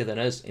 levels weaker than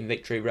us in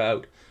Victory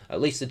Road.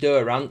 At least the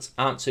Durant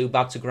aren't too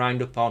bad to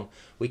grind up on.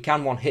 We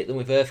can one hit them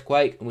with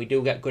Earthquake, and we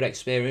do get good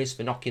experience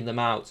for knocking them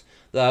out.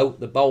 Though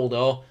the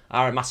Boulder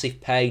are a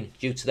massive pain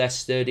due to their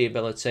sturdy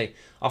ability,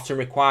 often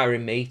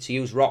requiring me to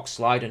use Rock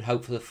Slide and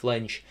hope for the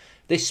flinch.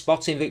 This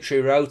spot in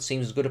Victory Road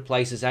seems as good a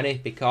place as any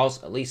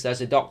because at least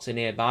there's a doctor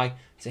nearby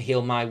to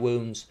heal my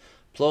wounds.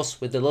 Plus,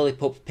 with the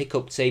Lillipup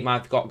pickup team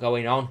I've got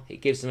going on,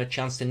 it gives them a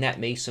chance to net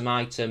me some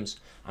items.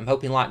 I'm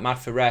hoping like mad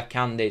for rare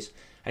candies,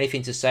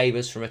 anything to save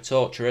us from a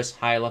torturous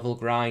higher level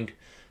grind.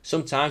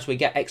 Sometimes we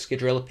get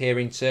Excadrill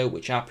appearing too,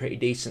 which are pretty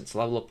decent to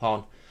level up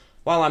on.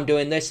 While I'm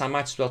doing this, I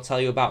might as well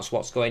tell you about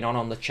what's going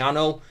on the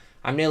channel.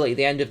 I'm nearly at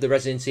the end of the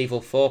Resident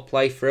Evil 4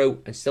 playthrough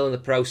and still in the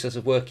process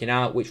of working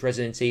out which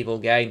Resident Evil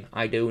game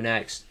I do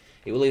next.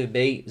 It will either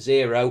be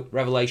 0,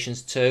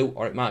 Revelations 2,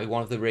 or it might be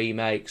one of the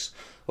remakes.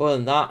 Other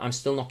than that, I'm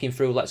still knocking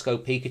through Let's Go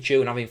Pikachu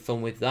and having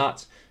fun with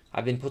that.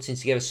 I've been putting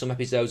together some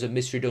episodes of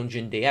Mystery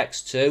Dungeon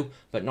DX2,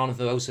 but none of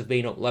those have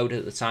been uploaded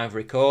at the time of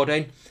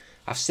recording.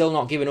 I've still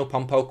not given up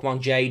on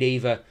Pokemon Jade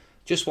either.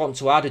 Just want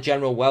to add a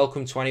general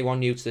welcome to anyone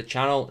new to the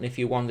channel, and if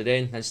you wandered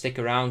in, then stick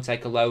around,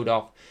 take a load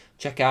off.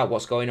 Check out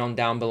what's going on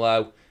down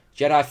below.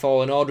 Jedi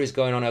Fallen Order is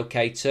going on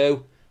okay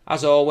too.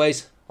 As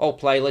always, all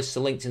playlists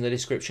are linked in the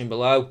description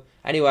below.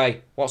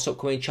 Anyway, what's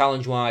upcoming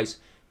challenge-wise?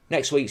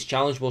 Next week's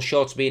challenge will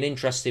sure to be an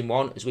interesting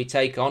one as we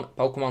take on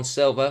Pokemon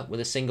Silver with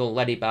a single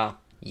Ledy Bar.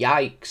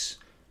 Yikes!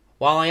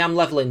 While I am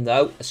leveling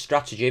though, a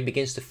strategy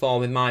begins to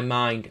form in my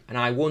mind, and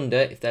I wonder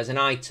if there's an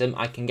item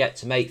I can get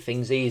to make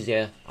things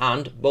easier.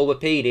 And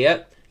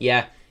Bulbapedia,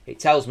 yeah, it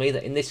tells me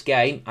that in this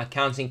game I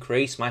can't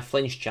increase my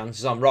flinch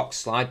chances on Rock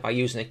Slide by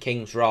using a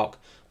King's Rock.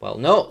 Well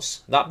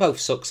nuts, that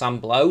both sucks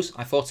and blows.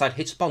 I thought I'd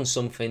hit upon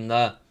something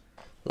there.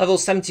 Level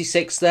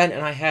 76 then,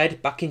 and I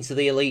head back into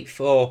the Elite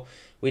 4.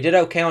 We did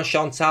okay on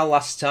Chantal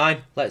last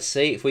time. Let's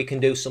see if we can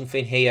do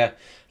something here.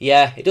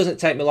 Yeah, it doesn't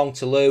take me long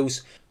to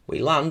lose. We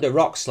land a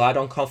Rock Slide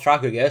on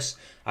Cofagrigus.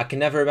 I can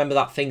never remember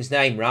that thing's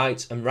name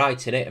right, and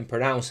writing it and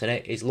pronouncing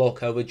it is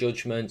luck over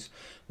judgment.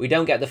 We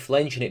don't get the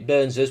flinch and it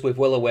burns us with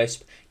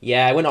Will-O-Wisp.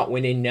 Yeah, we're not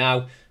winning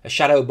now. A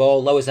Shadow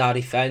Ball lowers our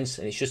defence,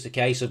 and it's just a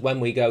case of when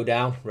we go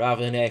down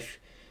rather than if.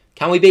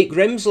 Can we beat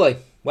Grimsley?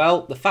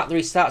 Well, the fact that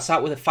he starts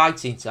out with a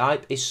fighting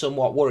type is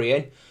somewhat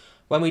worrying.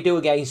 When we do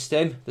against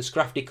him, the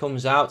Scrafty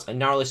comes out and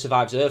narrowly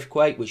survives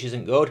Earthquake, which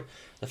isn't good.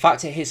 The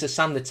fact it hits a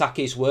sand attack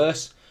is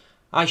worse.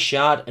 Ice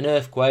Shard and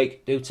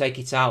Earthquake do take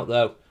it out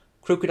though.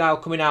 Crocodile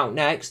coming out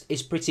next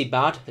is pretty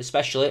bad,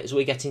 especially as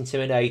we get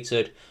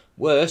intimidated.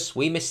 Worse,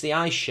 we miss the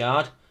Ice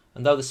Shard,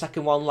 and though the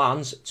second one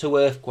lands, 2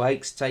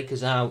 Earthquakes take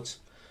us out.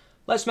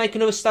 Let's make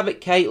another stab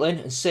at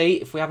Caitlin and see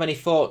if we have any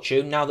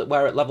fortune now that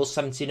we're at level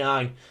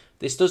 79.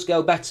 This does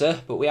go better,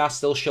 but we are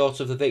still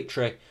short of the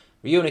victory.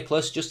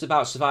 Reuniclus just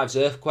about survives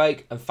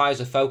Earthquake and fires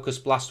a Focus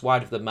Blast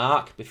wide of the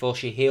mark before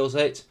she heals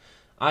it.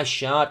 Ice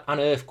Shard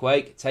and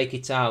Earthquake take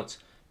it out.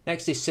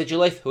 Next is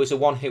Sigilith, who is a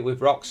one hit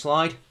with Rock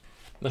Slide.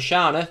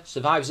 Mashana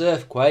survives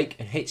Earthquake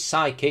and hits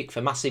Psychic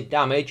for massive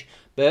damage,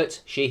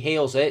 but she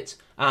heals it,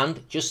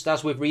 and just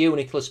as with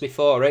Reuniclus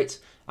before it,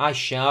 Ice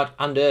Shard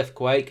and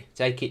Earthquake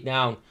take it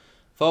down.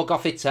 For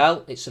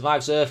Gothitelle, it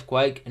survives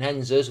Earthquake and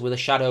ends us with a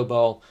Shadow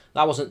Ball.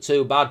 That wasn't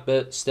too bad,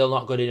 but still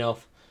not good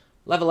enough.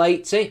 Level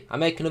 80, I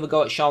make another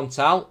go at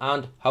Chantal,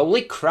 and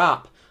holy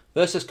crap!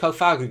 Versus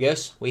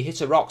Cophagus, we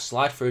hit a Rock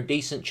Slide for a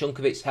decent chunk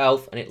of its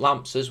health, and it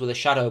lamps us with a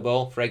Shadow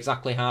Ball for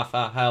exactly half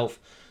our health.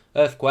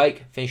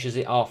 Earthquake finishes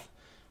it off.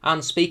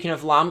 And speaking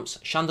of lamps,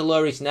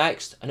 Chandelure is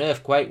next, and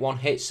Earthquake one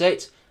hits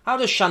it. How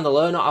does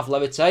Chandelure not have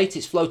Levitate?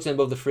 It's floating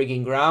above the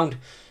frigging ground.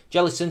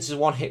 Jellicent is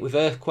one hit with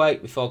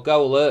Earthquake before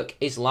Golurk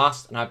is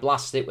last, and I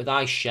blast it with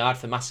Ice Shard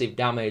for massive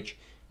damage.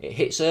 It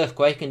hits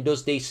Earthquake and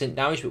does decent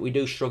damage, but we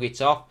do shrug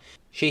it off.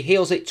 She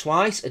heals it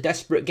twice, a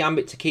desperate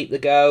gambit to keep the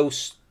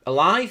ghost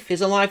alive.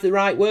 Is alive the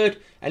right word?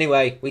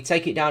 Anyway, we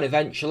take it down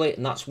eventually,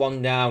 and that's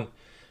one down.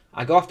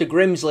 I go after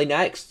Grimsley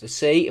next to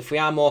see if we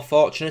are more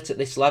fortunate at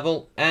this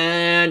level,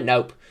 and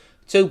nope.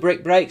 2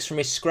 brick breaks from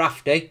his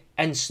Scrafty,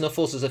 ends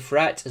Snuffles as a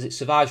threat as it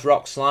survives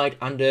Rock Slide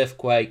and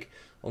Earthquake.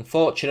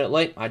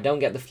 Unfortunately, I don't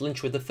get the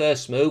flinch with the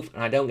first move,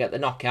 and I don't get the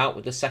knockout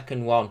with the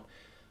second one.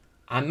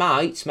 I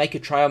might make a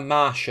try on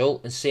Marshall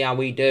and see how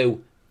we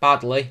do.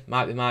 Badly,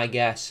 might be my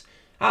guess.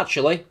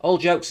 Actually, all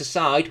jokes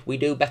aside, we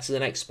do better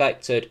than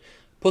expected.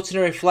 Putting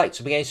a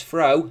Reflect up against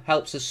Throw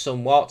helps us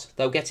somewhat,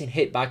 though getting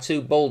hit by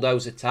 2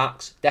 Bulldoze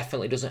attacks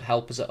definitely doesn't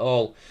help us at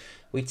all.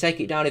 We take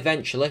it down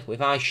eventually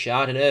with Ice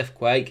Shard and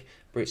Earthquake,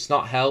 but it's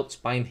not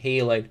helped by him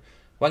healing.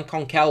 When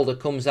Conkelder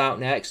comes out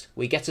next,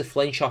 we get a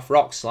flinch off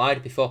Rock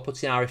Slide before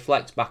putting our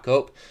Reflect back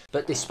up,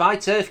 but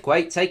despite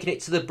Earthquake taking it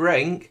to the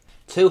brink,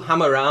 2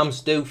 Hammer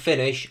Arms do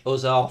finish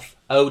us off.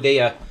 Oh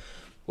dear.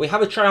 We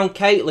have a try on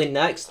Caitlyn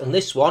next, and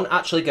this one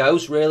actually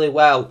goes really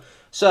well.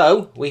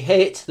 So, we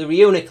hit the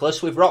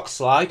Reuniclus with Rock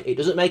Slide. It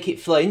doesn't make it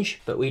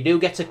flinch, but we do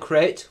get a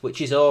crit, which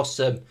is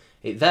awesome.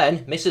 It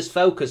then misses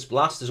Focus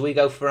Blast as we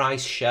go for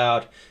Ice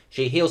Shard.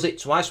 She heals it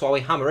twice while we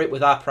hammer it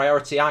with our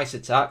priority ice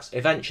attacks.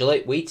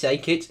 Eventually, we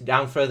take it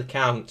down for the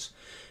count.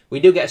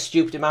 We do get a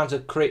stupid amount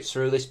of crits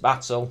through this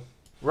battle.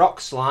 Rock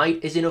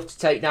Slide is enough to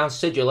take down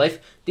Sigilith.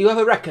 Do you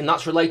ever reckon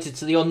that's related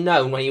to the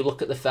unknown when you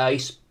look at the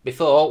face?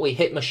 Before, we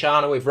hit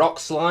Mashana with Rock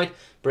Slide,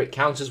 but it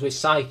counters with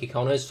Psychic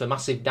on us for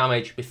massive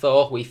damage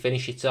before we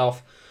finish it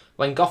off.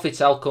 When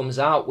Gothitelle comes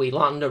out, we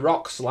land a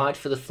Rock Slide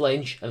for the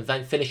flinch and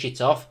then finish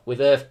it off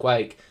with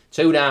Earthquake.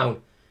 2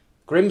 down.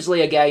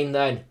 Grimsley again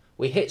then.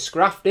 We hit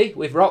Scrafty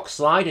with Rock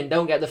Slide and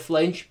don't get the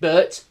flinch,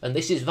 but, and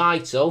this is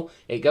vital,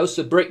 it goes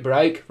to Brick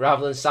Break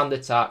rather than Sand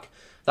Attack.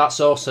 That's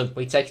awesome.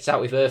 We take it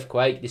out with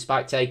Earthquake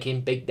despite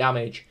taking big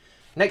damage.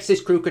 Next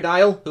is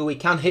Crocodile, who we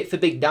can hit for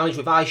big damage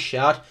with Ice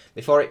Shard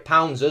before it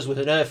pounds us with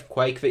an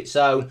Earthquake of its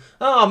own.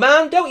 Oh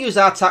man, don't use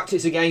our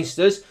tactics against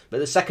us, but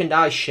the second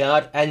Ice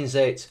Shard ends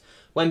it.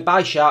 When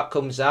Bisharp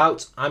comes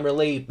out, I'm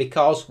relieved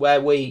because we're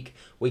weak.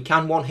 We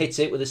can one-hit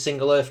it with a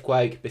single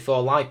Earthquake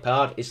before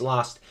Lipard is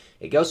last.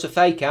 It goes for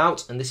Fake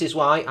Out, and this is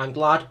why I'm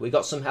glad we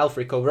got some health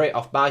recovery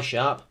off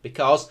Bisharp,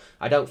 because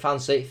I don't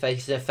fancy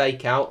facing a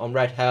Fake Out on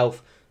red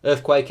health.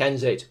 Earthquake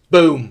ends it.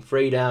 Boom!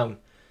 3 down.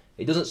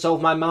 It doesn't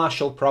solve my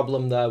Marshall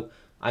problem though.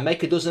 I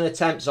make a dozen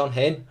attempts on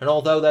him, and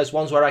although there's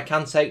ones where I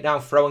can take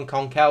down Throw and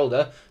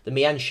Conkelder, the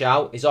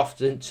Mienshao is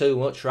often too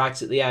much right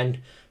at the end.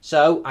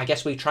 So, I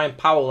guess we try and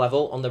power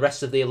level on the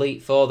rest of the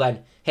Elite Four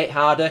then. Hit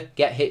harder,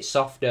 get hit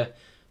softer.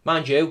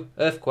 Mind you,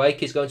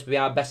 Earthquake is going to be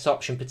our best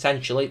option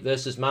potentially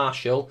versus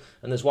Marshall,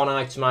 and there's one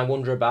item I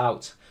wonder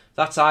about.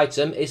 That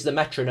item is the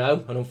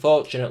Metronome, and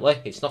unfortunately,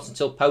 it's not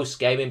until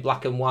post-game in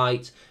black and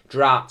white.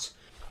 Drat.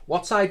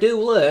 What I do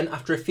learn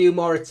after a few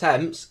more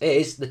attempts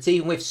is that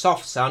even with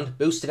Soft Sand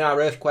boosting our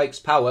Earthquake's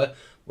power,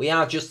 we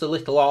are just a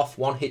little off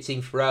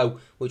one-hitting Throw,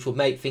 which will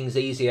make things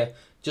easier.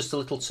 Just a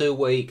little too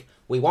weak.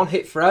 We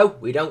one-hit Throw,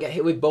 we don't get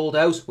hit with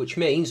Bulldoze, which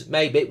means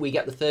maybe we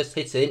get the first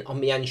hit in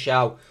on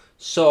Mienshao.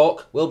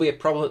 Sork will be a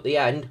problem at the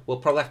end. We'll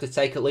probably have to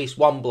take at least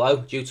 1 blow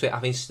due to it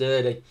having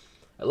Sturdy.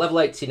 At level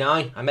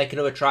 89, I make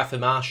another try for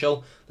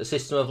Marshall. The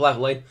system of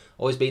levelling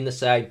always been the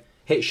same.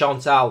 Hit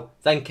Chantal,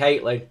 then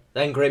Caitlyn,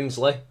 then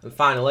Grimsley, and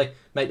finally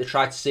make the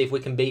try to see if we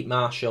can beat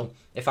Marshall.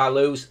 If I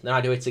lose, then I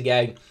do it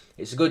again.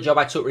 It's a good job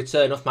I took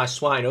return off my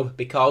Swinub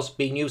because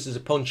being used as a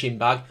punching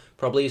bag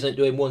probably isn't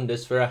doing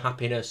wonders for her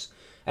happiness.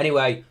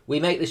 Anyway, we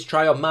make this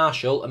try on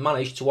Marshall and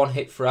manage to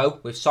one-hit Throw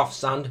with Soft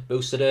Sand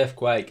boosted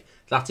Earthquake.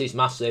 That is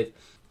massive.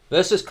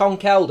 Versus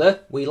Conkelder,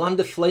 we land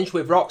a flinch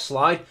with Rock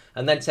Slide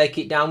and then take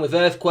it down with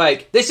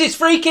Earthquake. This is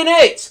freaking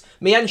it!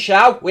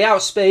 Mienshao, we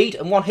outspeed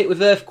and one hit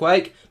with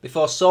Earthquake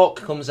before Sork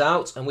comes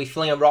out and we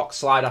fling a Rock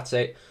Slide at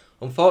it.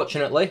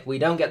 Unfortunately, we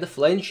don't get the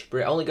flinch, but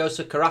it only goes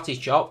to Karate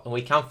Chop and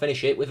we can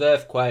finish it with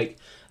Earthquake.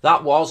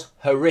 That was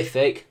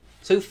horrific.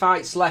 2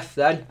 fights left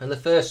then, and the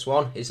first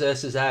one is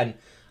versus N.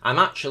 I'm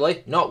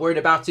actually not worried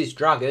about his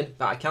dragon,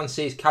 but I can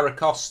see his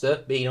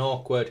Caracosta being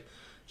awkward.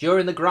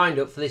 During the grind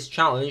up for this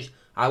challenge,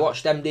 I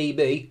watched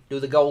MDB do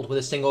the gold with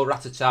a single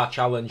Ratata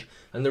challenge,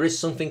 and there is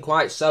something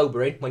quite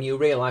sobering when you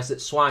realise that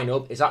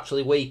Swinub is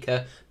actually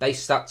weaker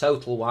base stat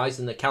total wise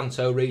than the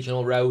Kanto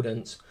regional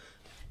rodents.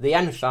 The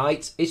end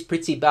fight is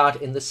pretty bad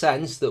in the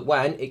sense that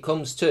when it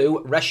comes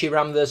to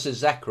Reshiram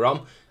versus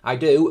Zekrom, I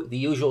do the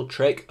usual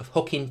trick of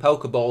hooking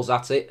Pokeballs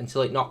at it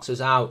until it knocks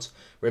us out.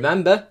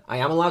 Remember, I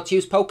am allowed to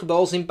use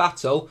Pokeballs in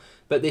battle,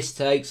 but this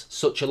takes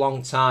such a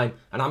long time,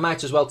 and I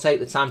might as well take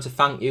the time to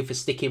thank you for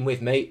sticking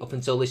with me up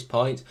until this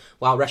point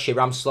while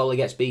Reshiram slowly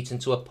gets beaten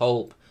to a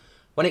pulp.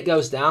 When it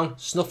goes down,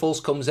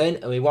 Snuffles comes in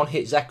and we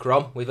one-hit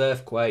Zekrom with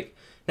Earthquake.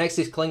 Next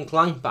is Kling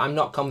Klang, but I'm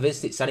not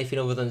convinced it's anything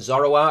other than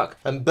Zoroark.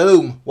 And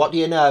boom, what do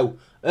you know?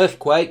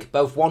 Earthquake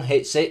both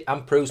one-hits it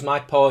and proves my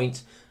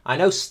point. I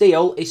know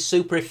Steel is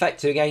super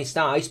effective against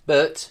Ice,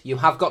 but you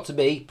have got to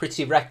be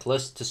pretty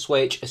reckless to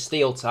switch a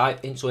Steel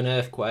type into an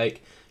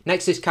Earthquake.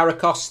 Next is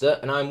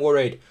Caracosta, and I'm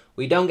worried.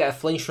 We don't get a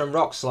flinch from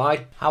Rock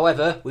Slide,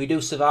 however, we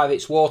do survive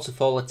its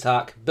Waterfall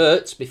attack,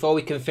 but before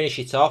we can finish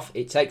it off,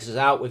 it takes us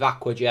out with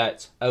Aqua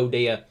Jet. Oh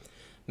dear.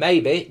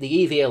 Maybe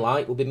the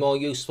Eviolite will be more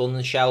useful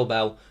than Shell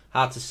Bell.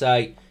 Hard to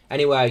say.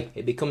 Anyway,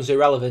 it becomes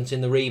irrelevant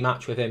in the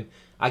rematch with him.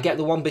 I get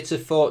the one bit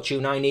of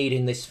fortune I need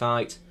in this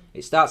fight.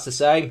 It starts the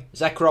same,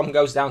 Zekrom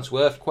goes down to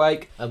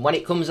Earthquake, and when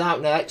it comes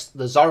out next,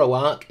 the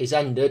Zoroark is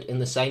ended in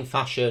the same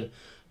fashion.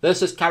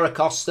 Versus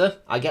Caracosta,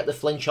 I get the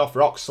flinch off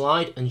Rock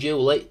Slide, and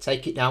Julie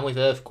take it down with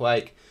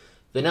Earthquake.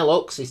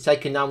 Vanillux is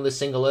taken down with a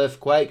single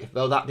Earthquake,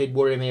 though that did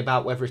worry me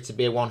about whether it would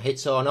be a one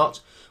hit or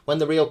not. When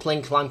the real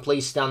Kling Klang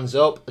Please stands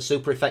up, a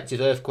super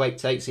effective Earthquake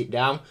takes it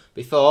down,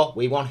 before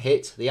we one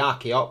hit the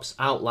Archeops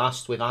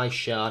Outlast with Ice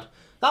Shard.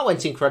 That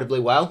went incredibly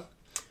well.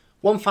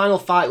 One final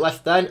fight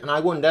left then, and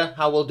I wonder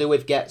how we'll do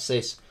with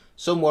Getsis.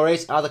 Some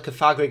worries are the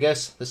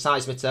Cofagrigus, the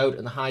Seismitoad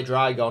and the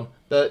Hydreigon,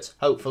 but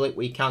hopefully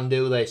we can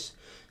do this.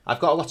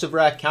 I've got a lot of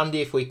rare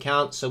candy if we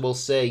can't, so we'll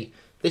see.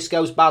 This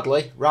goes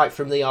badly right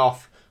from the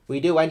off. We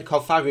do end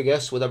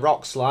Cofagrigus with a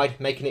Rock Slide,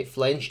 making it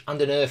flinch,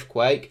 and an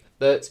Earthquake,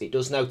 but it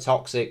does no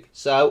Toxic,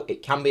 so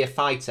it can be a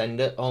fight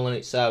ender all on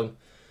its own.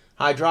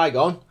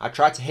 Hydreigon, I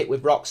tried to hit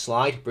with Rock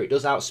Slide, but it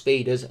does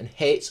outspeed us and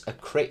hits a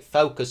crit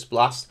Focus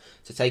Blast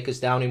to take us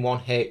down in one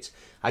hit.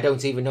 I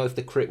don't even know if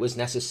the crit was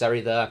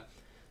necessary there.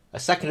 A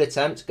second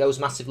attempt goes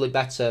massively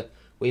better.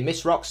 We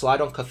miss Rock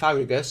Slide on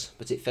Cofagrigus,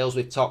 but it fails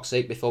with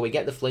Toxic before we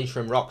get the flinch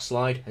from Rock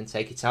Slide and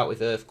take it out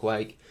with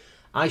Earthquake.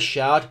 Ice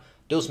Shard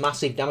does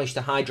massive damage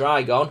to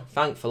Hydreigon,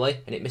 thankfully,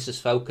 and it misses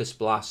Focus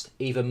Blast,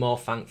 even more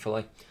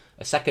thankfully.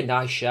 A second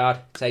Ice Shard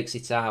takes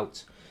it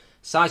out.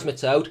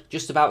 Seismitoad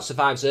just about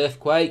survives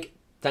Earthquake,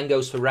 then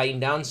goes for Rain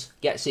Dance,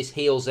 Getsis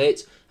heals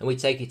it, and we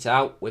take it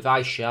out with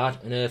Ice Shard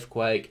and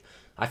Earthquake.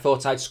 I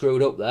thought I'd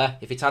screwed up there.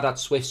 If it had had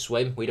Swift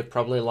Swim, we'd have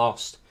probably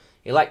lost.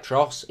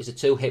 Electros is a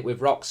 2-hit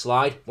with Rock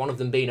Slide, one of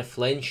them being a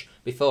flinch,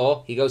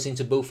 before he goes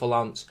into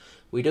Bouffalance.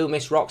 We do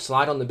miss Rock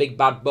Slide on the big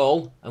bad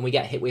bull, and we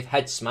get hit with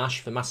Head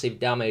Smash for massive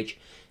damage.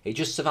 It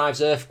just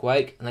survives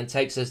Earthquake, and then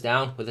takes us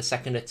down with a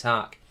second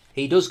attack.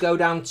 He does go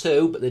down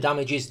too, but the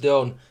damage is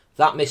done.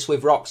 That miss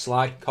with Rock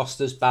Slide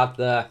cost us bad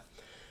there.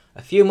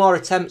 A few more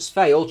attempts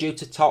fail due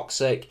to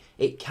Toxic.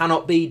 It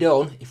cannot be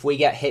done if we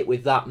get hit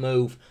with that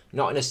move,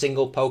 not in a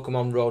single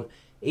Pokemon run.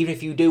 Even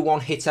if you do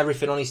one hit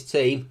everything on his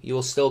team, you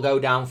will still go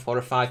down 4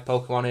 or 5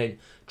 Pokemon in.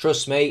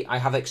 Trust me, I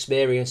have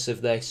experience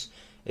of this.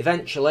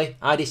 Eventually,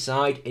 I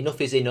decide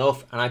enough is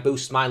enough and I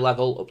boost my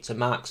level up to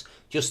max,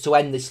 just to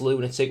end this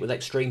lunatic with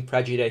extreme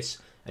prejudice.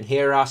 And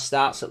here are our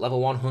stats at level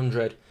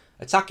 100.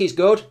 Attack is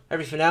good,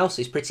 everything else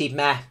is pretty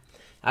meh.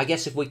 I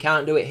guess if we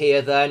can't do it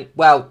here then,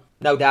 well,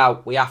 no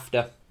doubt, we have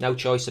to. No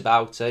choice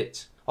about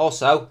it.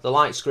 Also, the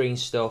light screen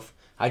stuff.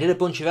 I did a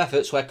bunch of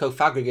efforts where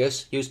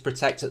Cofagrigus used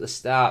Protect at the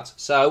start,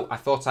 so I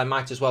thought I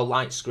might as well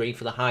light screen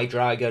for the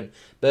Hydreigon,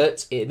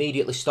 but it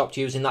immediately stopped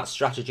using that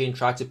strategy and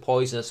tried to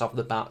poison us off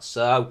the bat,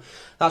 so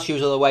that's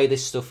usually the way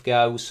this stuff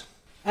goes.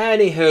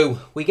 Anywho,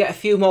 we get a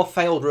few more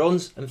failed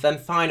runs, and then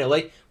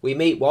finally, we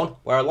meet one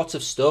where a lot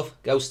of stuff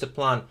goes to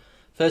plan.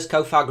 First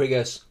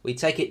Cofagrigus, we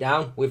take it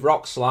down with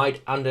Rock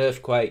Slide and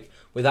Earthquake,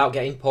 without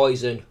getting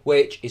poisoned,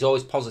 which is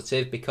always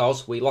positive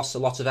because we lost a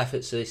lot of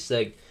effort to this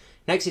thing.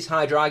 Next is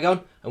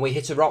Hydreigon, and we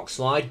hit a Rock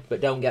Slide, but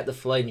don't get the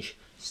flinch.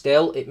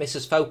 Still, it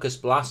misses Focus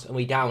Blast, and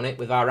we down it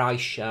with our Ice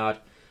Shard.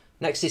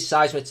 Next is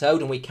Seismitoad,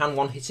 and we can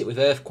one-hit it with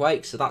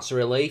Earthquake, so that's a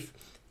relief.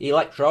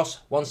 Electros,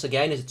 once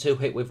again, is a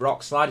 2-hit with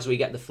Rock Slide as we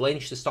get the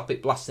flinch to stop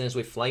it blasting us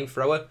with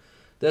Flamethrower.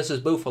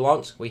 Versus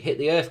Bouffalance, we hit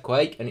the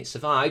Earthquake, and it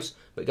survives,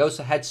 but goes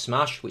to Head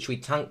Smash, which we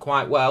tank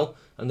quite well,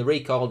 and the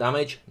recoil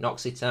damage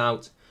knocks it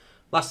out.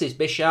 Last is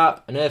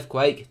Bisharp, and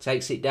Earthquake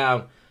takes it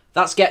down.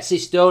 That gets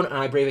this done, and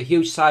I breathe a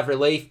huge sigh of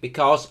relief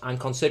because I'm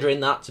considering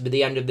that to be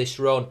the end of this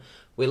run.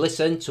 We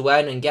listen to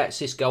N and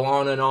Getsis go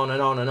on and on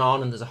and on and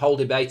on, and there's a whole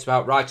debate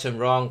about right and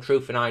wrong,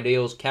 truth and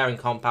ideals, care and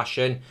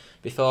compassion,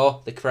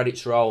 before the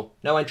credits roll.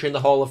 No entry in the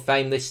Hall of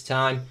Fame this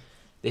time.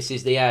 This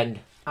is the end.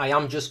 I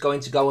am just going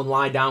to go and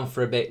lie down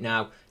for a bit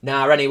now.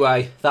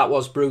 Anyway, that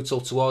was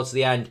brutal towards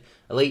the end.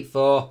 Elite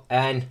Four,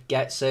 N,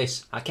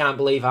 Getsis. I can't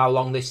believe how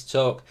long this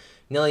took.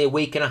 Nearly a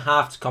week and a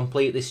half to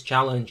complete this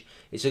challenge.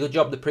 It's a good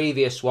job the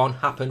previous one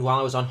happened while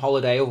I was on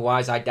holiday,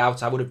 otherwise I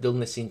doubt I would have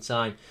done this in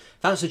time.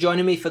 Thanks for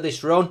joining me for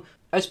this run.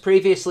 As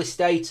previously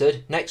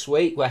stated, next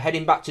week we're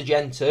heading back to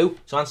Gen 2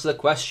 to answer the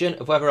question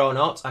of whether or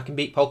not I can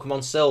beat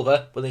Pokemon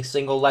Silver with a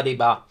single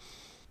Ledyba.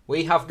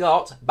 We have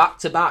got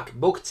back-to-back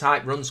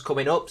bug-type runs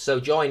coming up,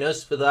 so join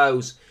us for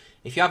those.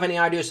 If you have any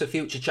ideas for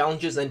future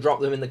challenges, then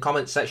drop them in the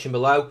comments section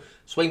below.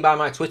 Swing by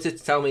my Twitter to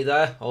tell me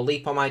there, or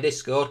leap on my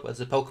Discord where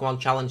there's a Pokemon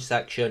challenge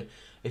section.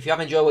 If you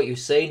have enjoyed what you've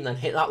seen, then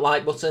hit that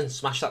like button,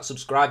 smash that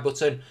subscribe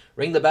button,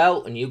 ring the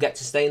bell, and you get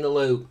to stay in the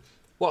loop.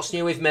 What's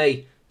new with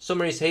me?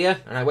 Summer is here,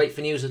 and I wait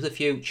for news of the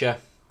future.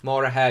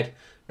 More ahead.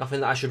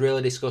 Nothing that I should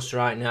really discuss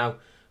right now.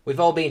 We've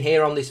all been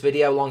here on this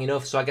video long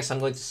enough, so I guess I'm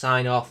going to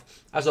sign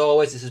off. As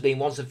always, this has been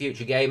Once a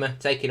Future Gamer,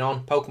 taking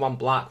on Pokemon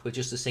Black with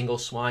just a single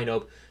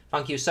Swinub.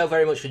 Thank you so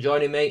very much for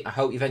joining me. I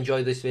hope you've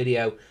enjoyed this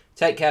video.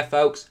 Take care,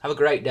 folks. Have a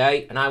great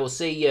day, and I will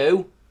see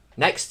you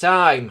next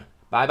time.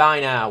 Bye-bye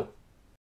now.